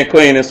was staying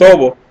clean and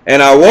sober,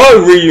 and I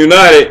was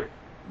reunited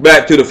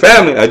back to the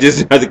family. I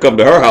just had to come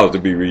to her house to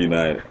be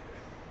reunited.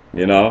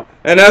 And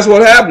that's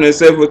what happened. It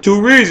said for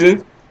 2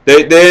 reasons,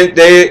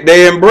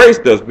 they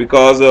embraced us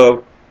because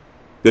of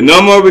the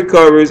number of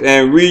recoveries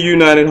and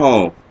reunited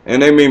home.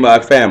 And they mean by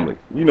family.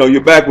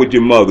 You're back with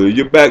your mother.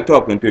 You're back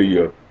talking to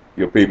your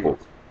people.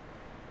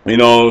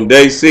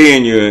 They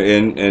seeing you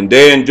and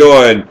they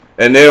enjoy,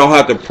 and they don't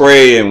have to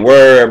pray and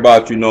worry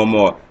about you no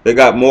more. They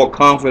got more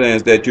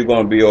confidence that you're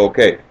going to be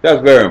okay.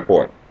 That's very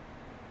important.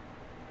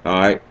 All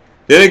right.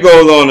 Then it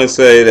goes on to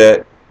say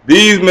that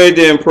these made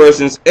their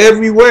impressions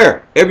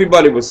everywhere.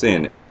 Everybody was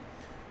seeing it.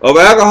 Of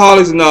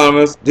Alcoholics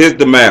Anonymous, here's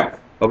the math.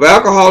 Of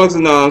Alcoholics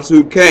Anonymous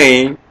who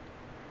came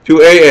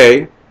to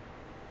AA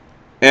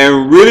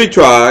and really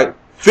tried,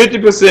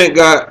 50%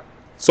 got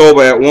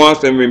sober at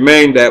once and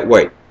remained that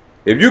way.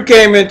 If you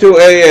came into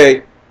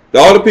AA,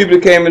 all the people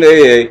that came into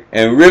AA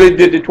and really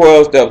did the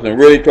 12 steps and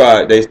really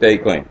tried, they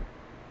stayed clean.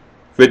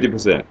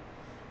 50%.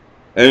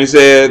 And he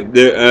said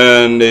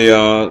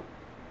the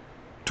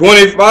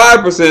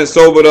 25%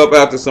 sobered up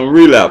after some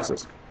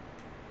relapses.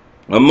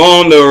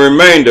 Among the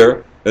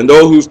remainder, and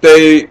those who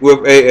stayed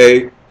with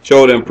AA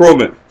showed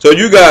improvement. So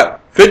you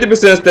got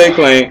 50% stay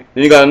clean,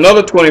 and you got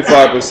another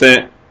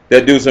 25%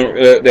 that do some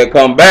that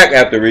come back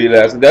after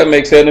relapse. That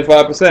makes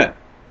 75%.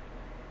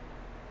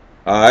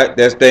 All right,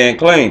 that's staying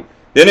clean.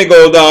 Then it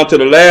goes down to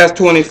the last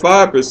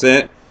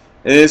 25%, and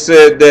it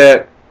said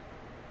that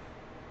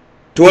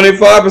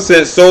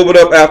 25% sobered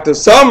up after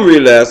some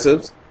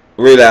relapses,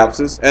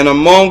 and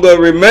among the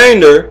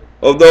remainder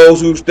of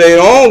those who stayed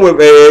on with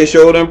AA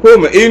showed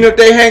improvement. Even if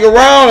they hang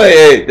around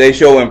AA, they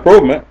show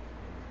improvement.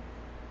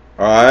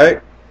 All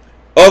right.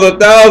 Other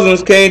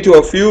thousands came to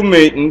a few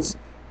meetings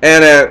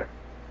and at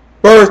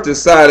first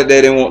decided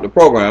they didn't want the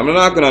program. And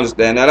I can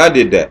understand that. I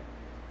did that.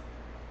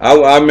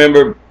 I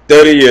remember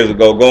 30 years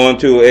ago going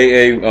to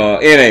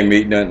NA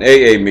meeting, an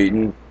AA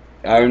meeting.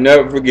 I'll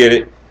never forget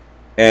it.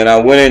 And I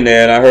went in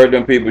there and I heard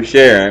them people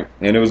sharing,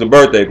 and it was a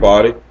birthday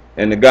party,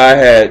 and the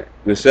guy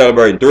was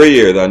celebrating 3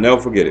 years. I'll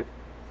never forget it.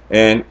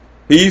 And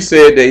he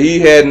said that he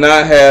had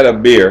not had a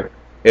beer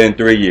in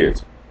 3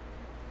 years,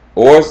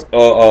 or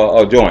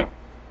a joint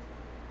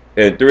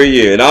in 3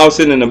 years. And I was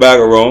sitting in the back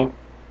of the room.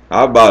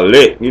 I was about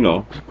lit,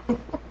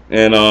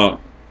 And I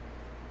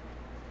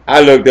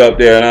looked up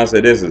there and I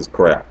said, this is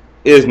crap.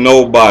 There's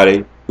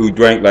nobody who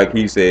drank like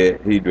he said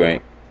he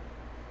drank,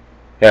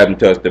 haven't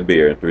touched a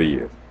beer in 3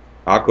 years.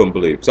 I couldn't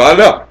believe it. So I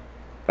left.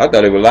 I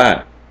thought he was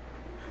lying.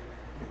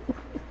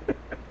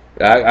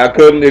 I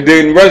couldn't, it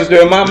didn't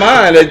register in my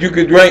mind that you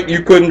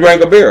couldn't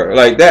drink a beer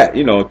like that.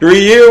 3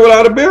 years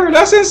without a beer,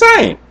 that's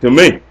insane to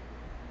me.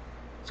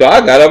 So I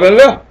got up and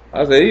left.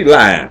 I said, he's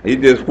lying. He's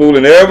just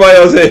fooling everybody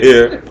else in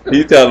here.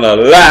 He's telling a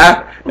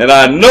lie, and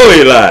I know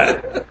he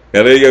lied.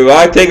 And if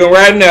I take him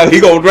right now, he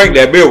gonna drink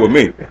that beer with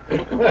me.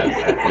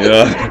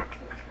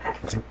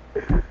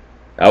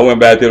 I went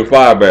back to the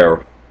fire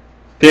barrel.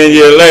 10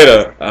 years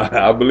later,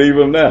 I believe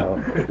him now.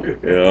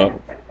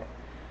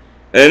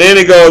 And then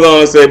he goes on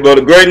and say, but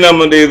a great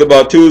number of these,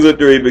 about 2 or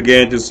 3,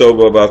 began to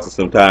sober up after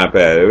some time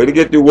passed. When he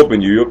get through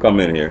whooping you, you'll come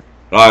in here.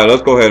 All right,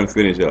 let's go ahead and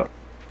finish up.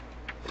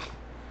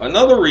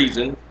 Another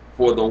reason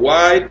for the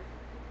wide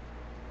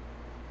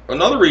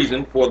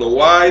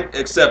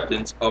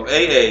acceptance of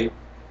AA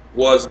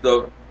was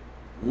the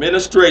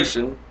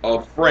ministration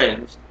of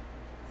friends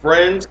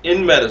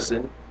in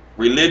medicine,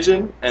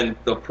 religion, and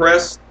the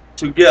press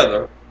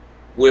together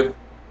with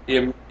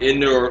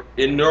innumerable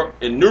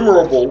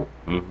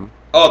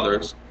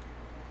others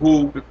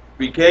who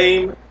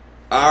became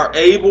our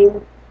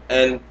able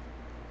and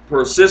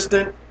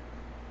persistent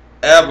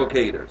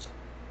advocates.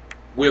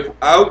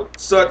 Without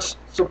such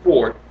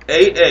support,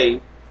 AA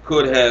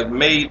could have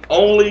made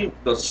only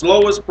the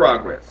slowest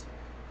progress.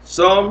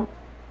 Some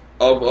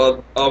of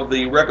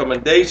the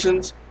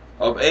recommendations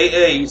of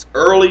AA's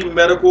early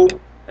medical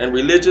and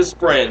religious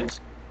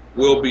friends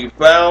will be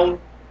found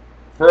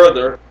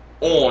further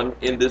on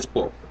in this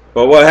book.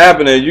 But what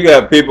happened is you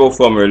got people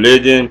from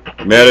religion,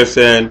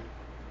 medicine,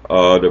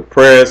 the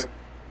press.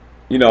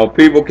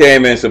 People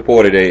came and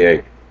supported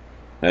AA,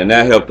 and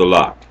that helped a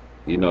lot.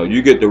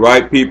 You get the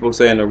right people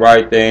saying the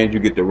right things, you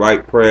get the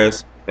right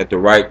press at the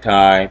right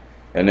time,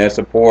 and they're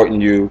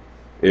supporting you.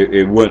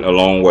 It went a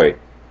long way.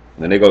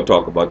 And they're going to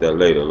talk about that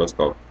later. Let's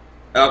go.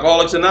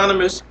 Alcoholics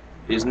Anonymous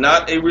is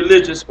not a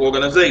religious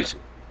organization.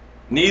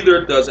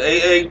 Neither does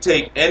AA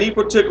take any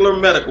particular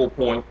medical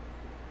point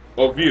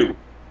of view,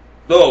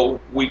 though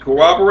we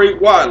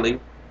cooperate widely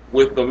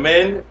with the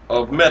men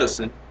of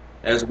medicine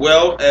as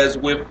well as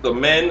with the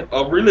men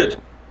of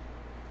religion.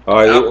 All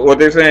right, what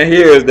they're saying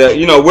here is that,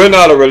 we're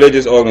not a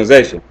religious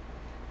organization.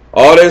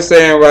 All they're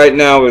saying right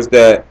now is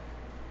that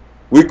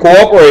we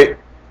cooperate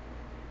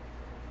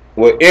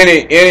with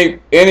any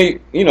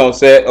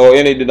set or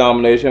any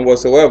denomination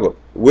whatsoever.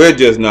 We're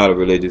just not a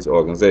religious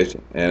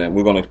organization, and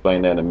we're going to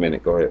explain that in a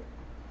minute. Go ahead.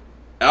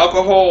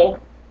 Alcohol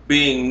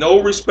being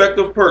no respect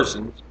of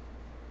persons,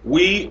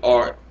 we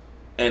are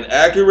an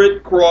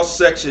accurate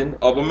cross-section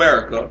of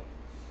America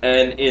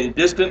and in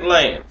distant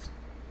lands.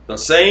 The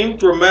same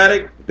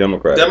democratic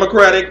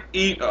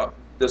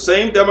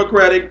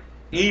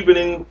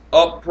evening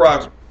up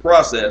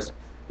process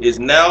is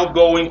now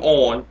going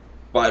on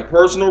by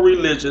personal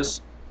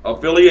religious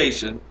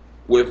affiliation.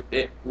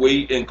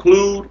 We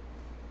include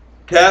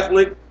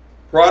Catholic,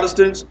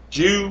 Protestants,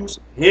 Jews,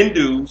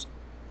 Hindus,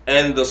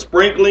 and the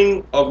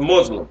sprinkling of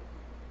Muslim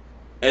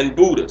and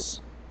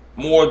Buddhists.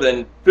 More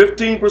than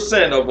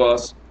 15% of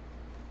us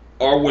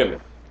are women.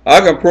 I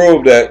can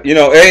prove that.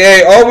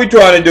 AA, all we're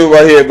trying to do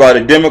right here by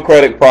the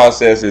democratic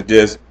process is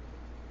just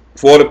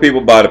for the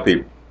people, by the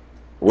people.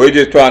 We're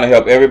just trying to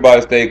help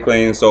everybody stay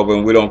clean and sober,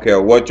 and we don't care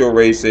what your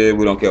race is,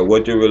 we don't care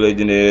what your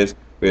religion is,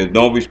 we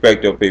don't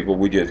respect your people.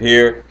 We're just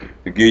here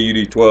to give you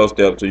these 12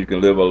 steps so you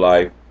can live a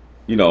life,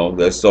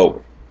 that's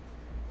sober.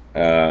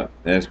 And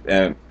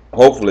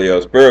hopefully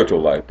a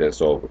spiritual life that's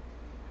sober.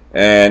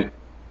 And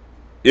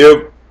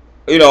if,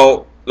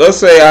 let's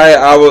say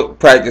I would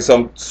practice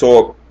some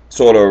sort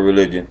of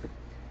religion,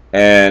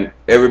 and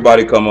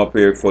everybody come up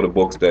here for the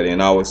book study,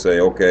 and I would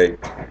say, okay,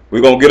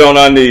 we're going to get on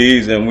our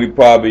knees, and we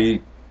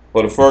probably,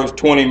 for the first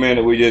 20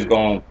 minutes, we just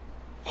going to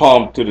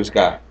hum to the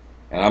sky.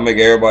 And I make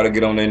everybody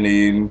get on their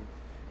knees,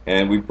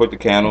 and we put the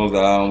candles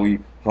out, and we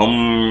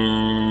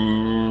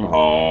hum,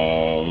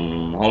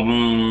 hum,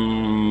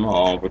 hum,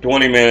 hum for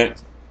 20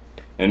 minutes,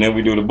 and then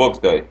we do the book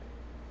study.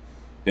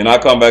 Then I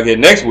come back here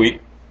next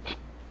week,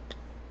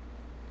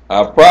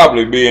 I'll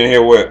probably be in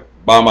here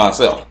by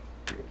myself,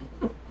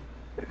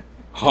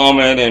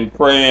 humming and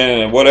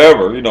praying and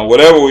whatever,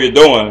 whatever we're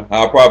doing,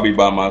 I'll probably be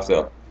by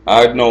myself.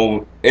 I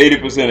know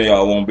 80% of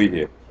y'all won't be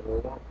here.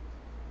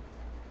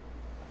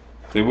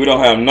 See, we don't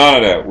have none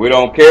of that. We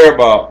don't care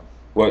about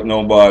what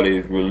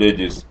nobody's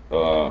religious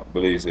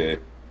beliefs is,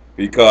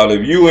 because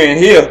if you in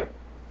here,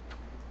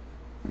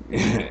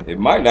 it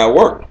might not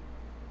work.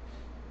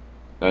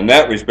 In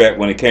that respect,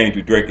 when it came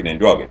to drinking and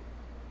drugging,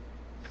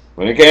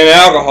 when it came to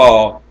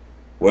alcohol,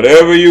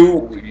 whatever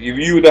if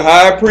you the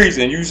high priest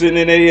and you sitting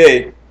in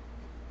AA,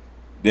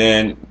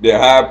 then the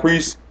high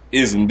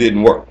priestism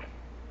didn't work,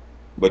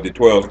 but the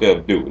 12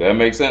 steps do. That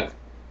makes sense?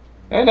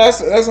 And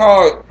that's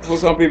hard for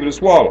some people to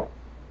swallow.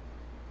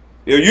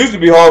 It used to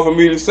be hard for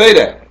me to say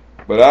that,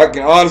 but I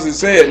can honestly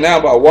say it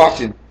now by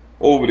watching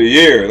over the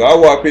years. I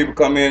watch people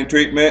come in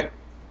treatment,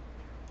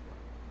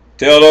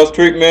 tell us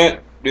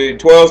treatment, the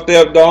 12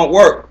 steps don't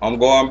work. I'm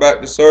going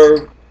back to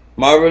serve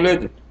my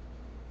religion.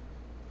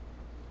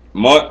 2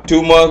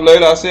 months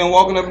later, I see him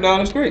walking up and down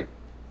the street.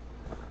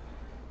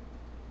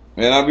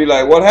 And I'd be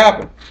like, what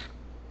happened?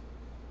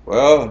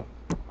 Well,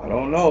 I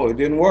don't know. It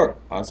didn't work.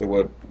 I said,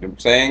 well, the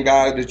same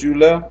guys that you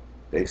left,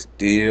 they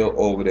still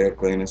over there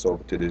cleaning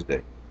sober to this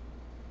day.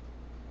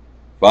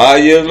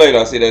 5 years later,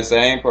 I see that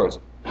same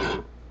person.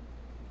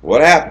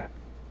 What happened?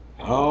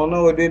 I don't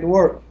know. It didn't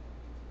work.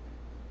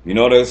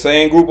 The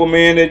same group of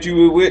men that you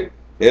were with,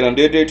 they done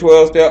did their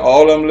 12 steps.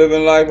 All of them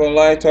living life on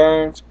life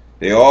terms.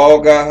 They all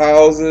got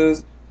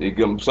houses.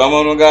 Some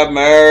of them got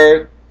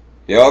married.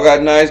 They all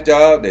got nice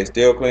jobs. They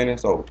still cleaning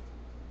sober.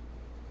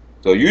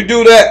 So you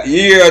do that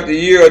year after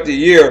year after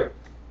year,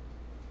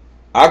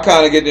 I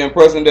kind of get the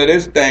impression that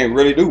this thing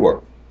really do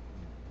work,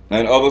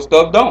 and other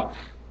stuff don't.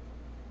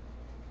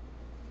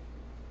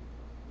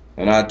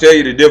 And I'll tell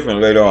you the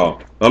difference later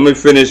on. Let me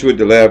finish with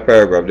the last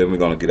paragraph, then we're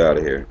going to get out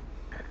of here.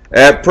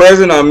 At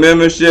present, our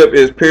membership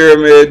is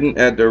pyramiding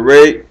at the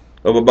rate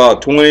of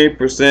about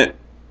 20%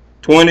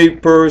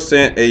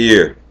 a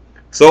year.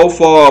 So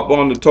far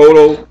upon the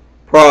total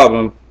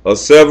problem of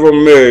several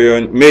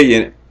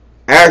million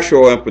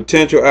actual and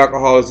potential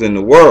alcoholics in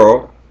the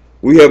world,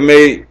 we have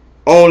made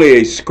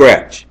only a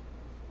scratch.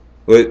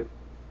 But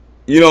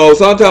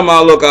sometimes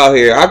I look out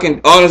here, I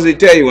can honestly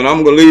tell you when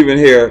I'm leaving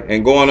here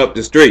and going up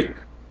the street,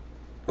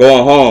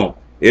 going home,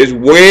 it's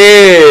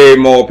way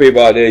more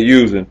people out there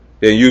using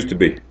than used to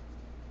be.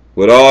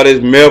 With all this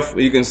meth,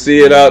 you can see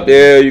it out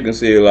there. You can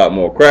see a lot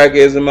more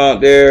crackism out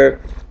there.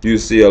 You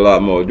see a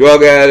lot more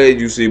drug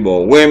addicts. You see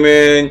more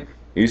women.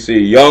 You see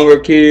younger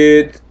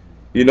kids.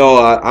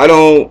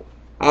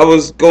 I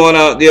was going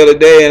out the other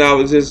day, and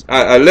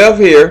I left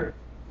here,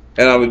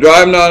 and I was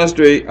driving down the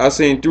street. I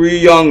seen 3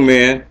 young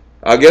men.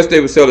 I guess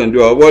they were selling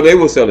drugs. Well, they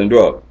were selling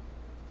drugs.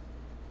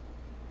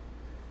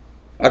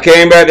 I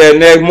came back that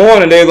next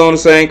morning, they was on the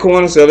same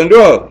corner selling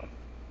drugs.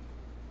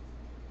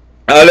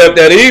 I left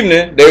that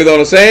evening, they was on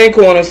the same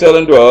corner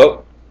selling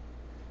drugs.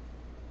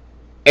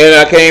 And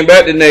I came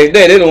back the next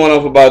day. They done went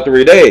on for about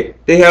 3 days.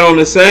 They had on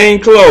the same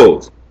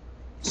clothes,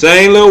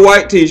 same little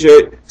white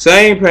t-shirt,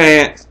 same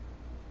pants,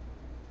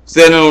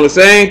 sitting on the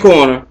same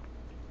corner,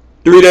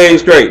 3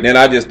 days straight. Then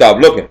I just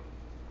stopped looking.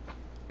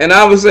 And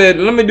I was saying,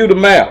 let me do the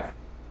math.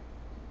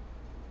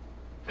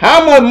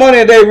 How much money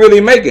are they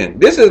really making?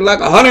 This is like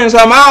 100 and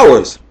some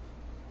hours.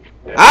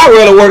 I'd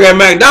rather work at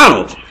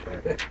McDonald's.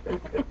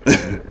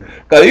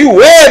 Because you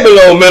way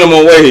below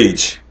minimum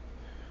wage.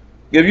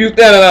 If you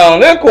standing out on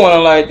that corner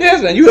like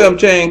this and you haven't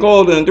changed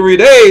clothes in 3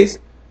 days,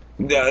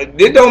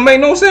 it don't make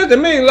no sense to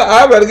me.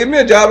 I'd rather get me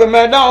a job at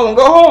McDonald's and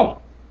go home.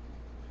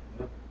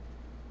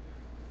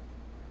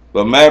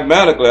 But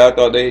mathematically, I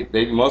thought they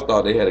must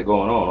thought they had it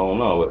going on. I don't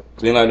know. But it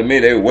seemed like to me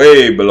they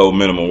way below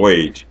minimum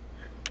wage.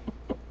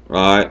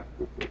 Alright.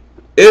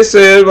 It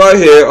says right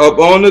here,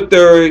 upon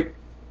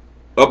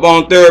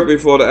therapy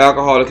for the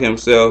alcoholic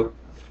himself,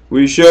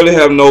 we surely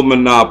have no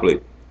monopoly.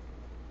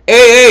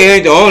 AA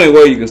ain't the only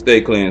way you can stay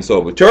clean and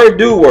sober. Church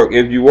do work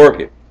if you work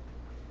it.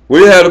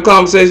 We had a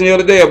conversation the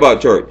other day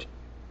about church.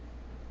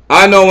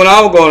 I know when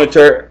I was going to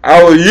church,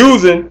 I was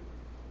using,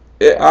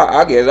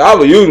 I guess I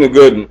was using a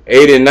good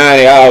 80,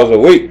 90 hours a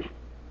week.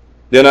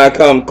 Then I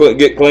come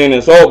get clean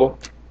and sober.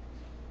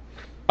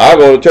 I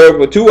go to church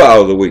for 2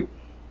 hours a week.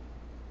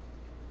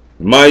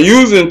 My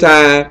using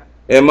time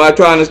and my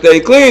trying to stay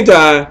clean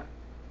time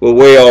was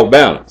way off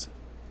balance.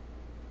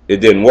 It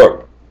didn't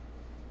work.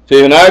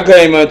 See, when I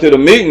came into the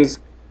meetings,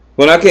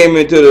 when I came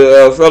into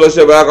the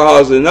Fellowship of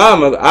Alcoholics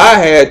Anonymous,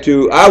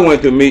 I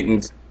went to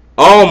meetings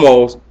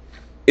almost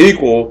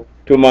equal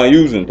to my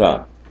using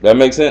time. That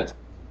makes sense?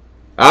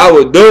 I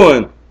was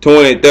doing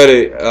 20,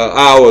 30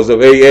 hours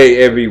of AA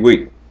every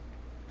week.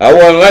 I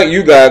wasn't like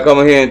you guys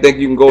coming here and think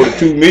you can go to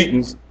 2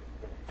 meetings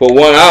for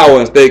 1 hour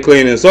and stay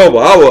clean and sober.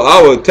 I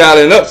was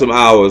tallying up some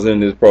hours in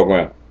this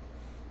program.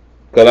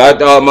 Because I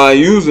thought my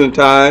using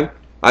time,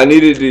 I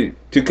needed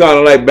to kind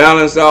of like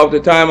balance out the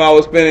time I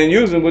was spending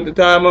using with the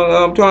time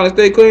I'm trying to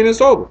stay clean and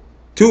sober.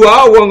 2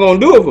 hours wasn't going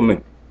to do it for me.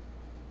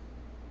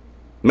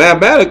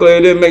 Mathematically,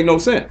 it didn't make no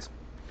sense.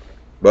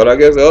 But I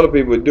guess the other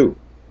people do.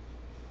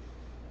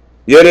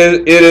 Yet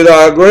it is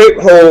our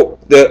great hope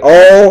that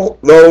all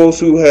those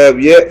who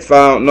have yet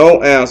found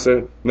no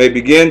answer may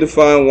begin to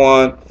find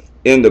one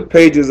in the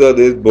pages of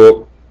this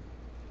book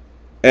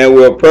and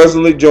will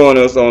personally join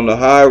us on the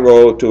high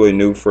road to a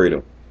new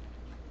freedom.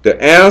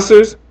 The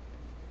answers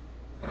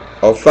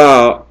are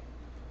found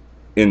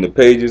in the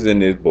pages in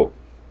this book.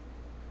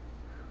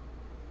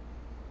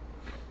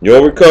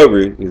 Your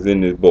recovery is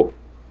in this book.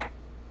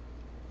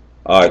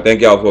 All right,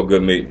 thank y'all for a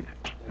good meeting.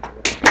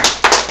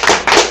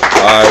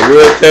 All right,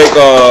 we'll take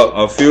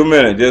a few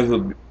minutes just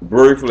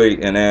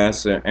briefly and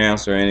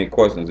answer any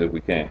questions if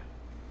we can.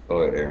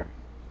 Go ahead,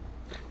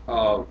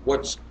 Aaron.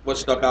 What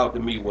stuck out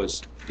to me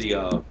was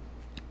the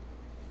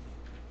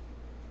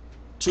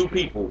 2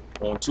 people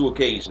on 2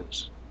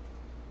 occasions.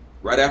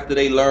 Right after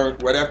they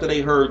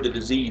heard the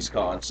disease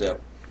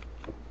concept,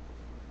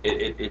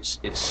 it's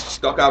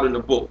stuck out in the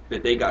book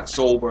that they got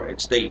sober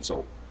and stayed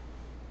sober.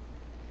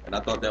 And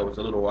I thought that was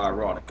a little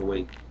ironic, the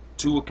way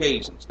 2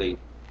 occasions they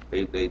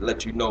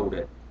let you know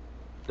that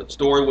the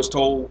story was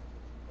told,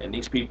 and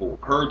these people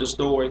heard the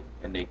story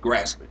and they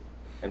grasped it,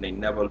 and they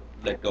never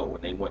let go,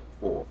 and they went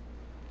forward.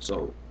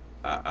 So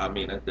I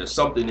mean, there's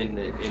something in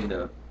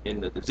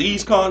the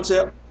disease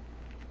concept,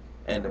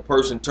 and the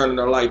person turning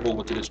their life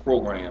over to this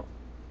program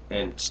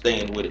and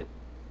staying with it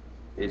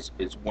is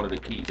one of the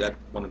keys. That's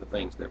one of the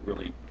things that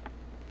really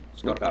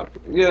stuck out to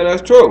me. Yeah,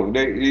 that's true.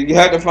 You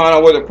have to find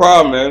out what the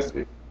problem is.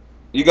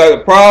 You got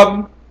a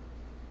problem,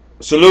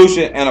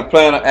 solution, and a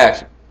plan of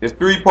action. There's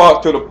 3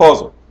 parts to the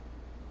puzzle.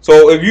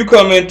 So if you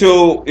come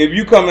into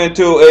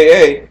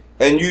AA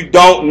and you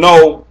don't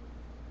know,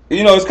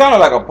 it's kind of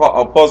like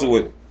a puzzle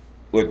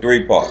with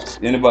 3 parts.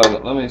 Anybody?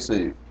 Let me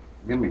see.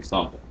 Give me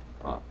something.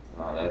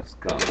 That's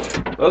kind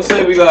of. Let's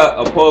say we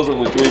got a puzzle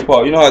with 3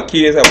 parts. You know how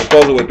kids have a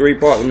puzzle with 3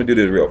 parts? Let me do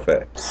this real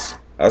fast.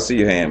 I see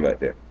your hand back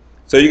there.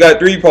 So you got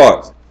 3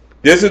 parts.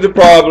 This is the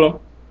problem.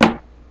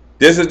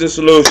 This is the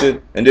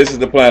solution, and this is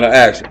the plan of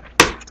action.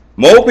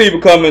 Most people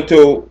come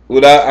into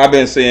what I've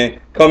been seeing.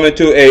 Come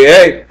into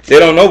AA, they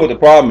don't know what the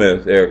problem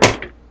is,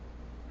 Eric.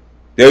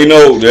 They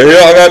know,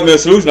 here I got me a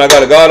solution, I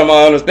got a God of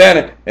my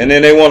understanding, and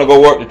then they want to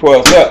go work the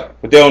 12 steps,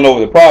 but they don't know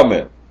what the problem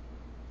is.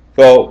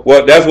 So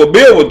that's what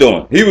Bill was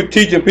doing. He was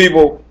teaching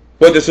people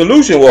what the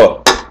solution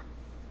was.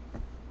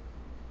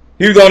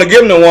 He was going to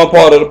give them the one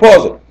part of the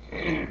puzzle.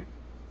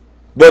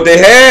 But they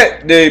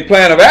had the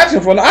plan of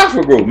action from the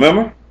Oxford group,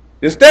 remember?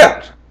 The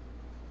steps.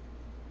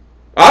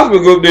 Oxford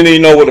group didn't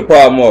even know what the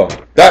problem was.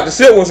 Dr.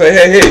 Sitt would say,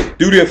 hey,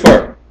 do this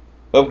first.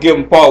 Let's give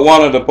them part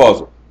 1 of the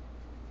puzzle.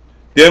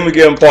 Then we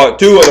give them part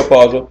 2 of the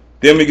puzzle.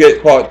 Then we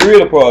get part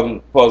 3 of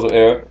the puzzle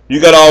area. You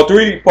got all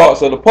 3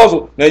 parts of the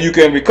puzzle. Now you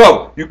can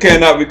recover. You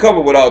cannot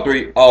recover without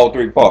all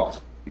three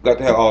parts. You got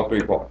to have all 3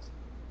 parts.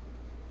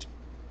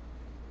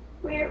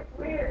 Where,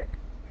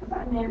 because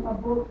I named my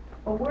book,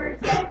 but where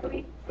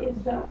exactly is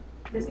the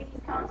disease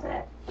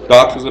concept?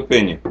 Doctor's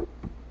opinion.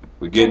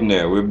 We're getting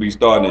there. We'll be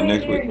starting it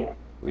next week.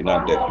 We're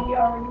not there. You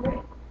already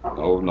read?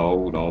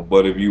 No.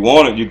 But if you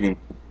want it, you can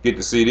get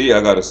the CD.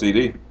 I got a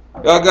CD.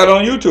 I got it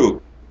on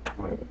YouTube.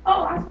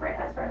 Oh, that's right.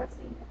 I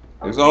see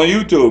it. It's on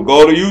YouTube.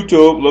 Go to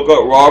YouTube, look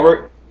up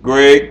Robert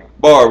Greg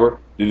Barber.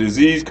 The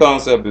disease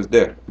concept is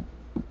there.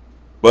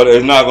 But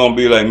it's not going to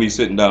be like me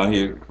sitting down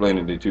here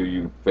explaining it to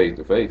you face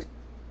to face.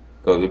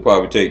 Because it'll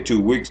probably take 2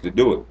 weeks to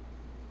do it.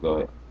 Go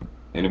ahead.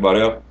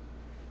 Anybody else?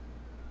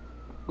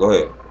 Go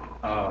ahead.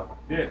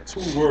 Yeah,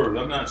 2 words.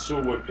 I'm not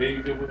sure what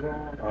page it was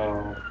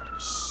on.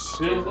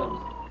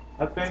 Schism,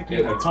 I think.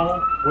 Yeah,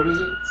 atone. What is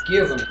it?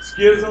 Schism.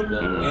 Schism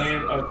Mm-hmm.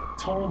 and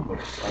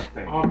atonement, I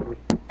think. Augury.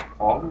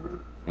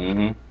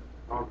 Mm-hmm.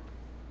 I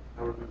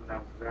remember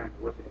that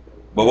was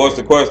But what's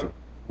the question?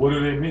 What do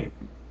they mean?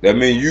 That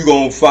means you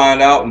going to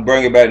find out and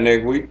bring it back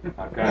next week?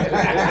 I got it.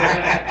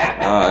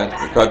 All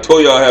right. I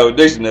told y'all I have a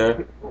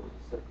dictionary.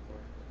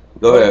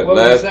 Go ahead. What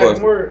was Last the second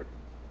question. word?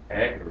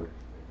 Accurate.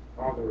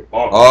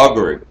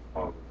 Augury.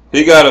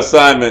 He got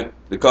assignment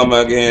to come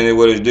back in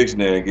with his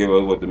dictionary and give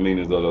us what the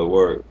meanings of the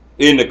word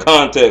in the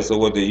context of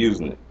what they're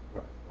using it.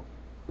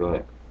 Go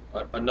ahead.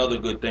 Another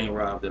good thing,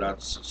 Rob, that I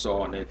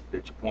saw and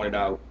that you pointed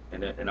out,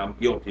 and I'm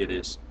guilty of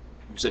this.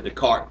 You said the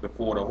cart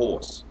before the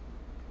horse.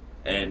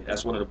 And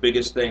that's one of the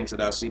biggest things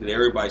that I see that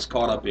everybody's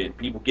caught up in.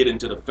 People get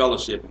into the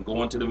fellowship and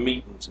going to the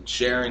meetings and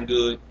sharing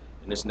good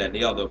and this and that and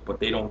the other,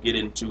 but they don't get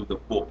into the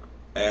book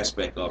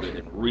aspect of it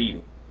and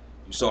reading.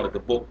 You saw that the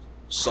book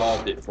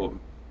solved it for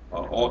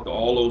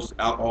all those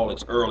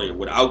alcoholics earlier.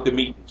 Without the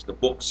meetings, the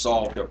book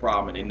solved their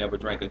problem and they never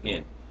drank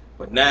again.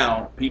 But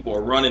now people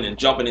are running and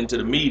jumping into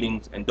the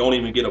meetings and don't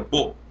even get a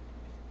book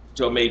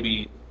until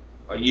maybe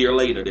a year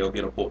later they'll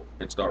get a book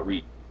and start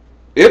reading.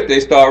 If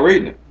they start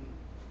reading it.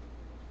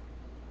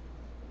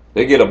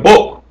 They get a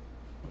book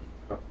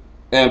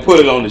and put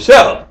it on the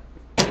shelf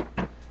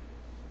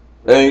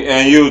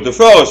and use the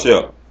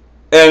fellowship.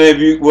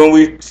 And when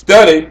we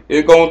study,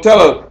 it's going to tell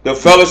us the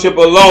fellowship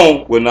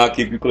alone will not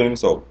keep you clean and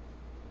sober.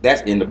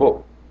 That's in the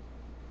book.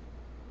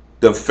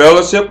 The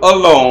fellowship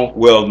alone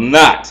will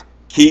not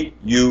keep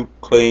you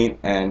clean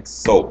and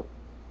sober.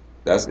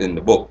 That's in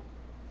the book.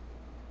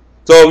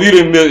 So if you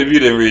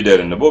didn't read that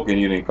in the book and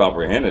you didn't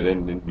comprehend it,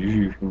 then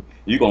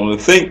you're going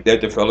to think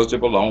that the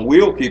fellowship alone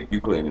will keep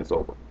you clean and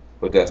sober.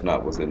 But that's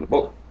not what's in the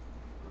book.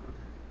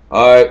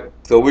 All right,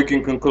 so we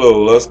can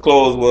conclude. Let's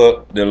close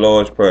with the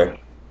Lord's Prayer.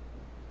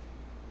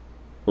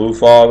 Who,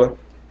 Father,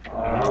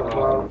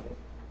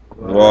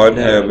 who art in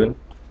heaven,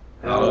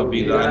 Hallowed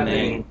be thy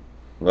name.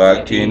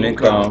 thy kingdom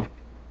come,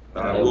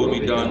 Thy will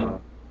be done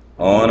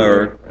on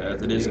earth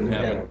as it is in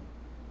heaven.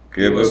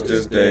 Give us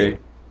this day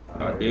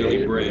our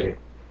daily bread,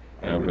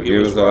 and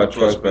forgive us our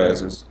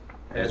trespasses,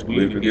 as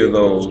we forgive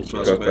those who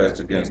trespass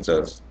against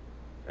us.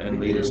 And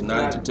lead us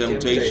not into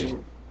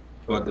temptation,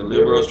 but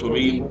deliver us from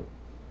evil.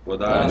 For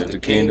thine Thine is is the the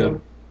kingdom,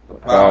 kingdom, the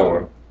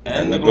power,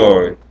 and the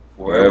glory,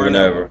 forever and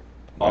ever.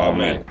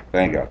 Amen.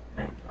 Thank God.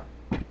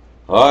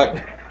 All right,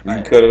 you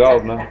can cut it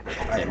off now.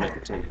 I didn't make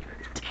it tell you.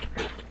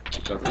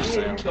 Because of the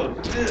sound.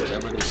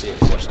 Whatever they say,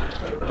 question.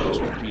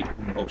 Just repeat.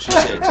 Oh, she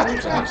said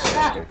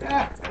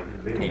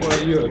something.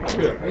 Well, you're a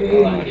trip.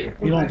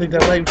 You don't think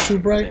that light was too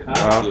bright?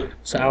 Uh-huh.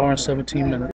 It's an hour and 17 minutes.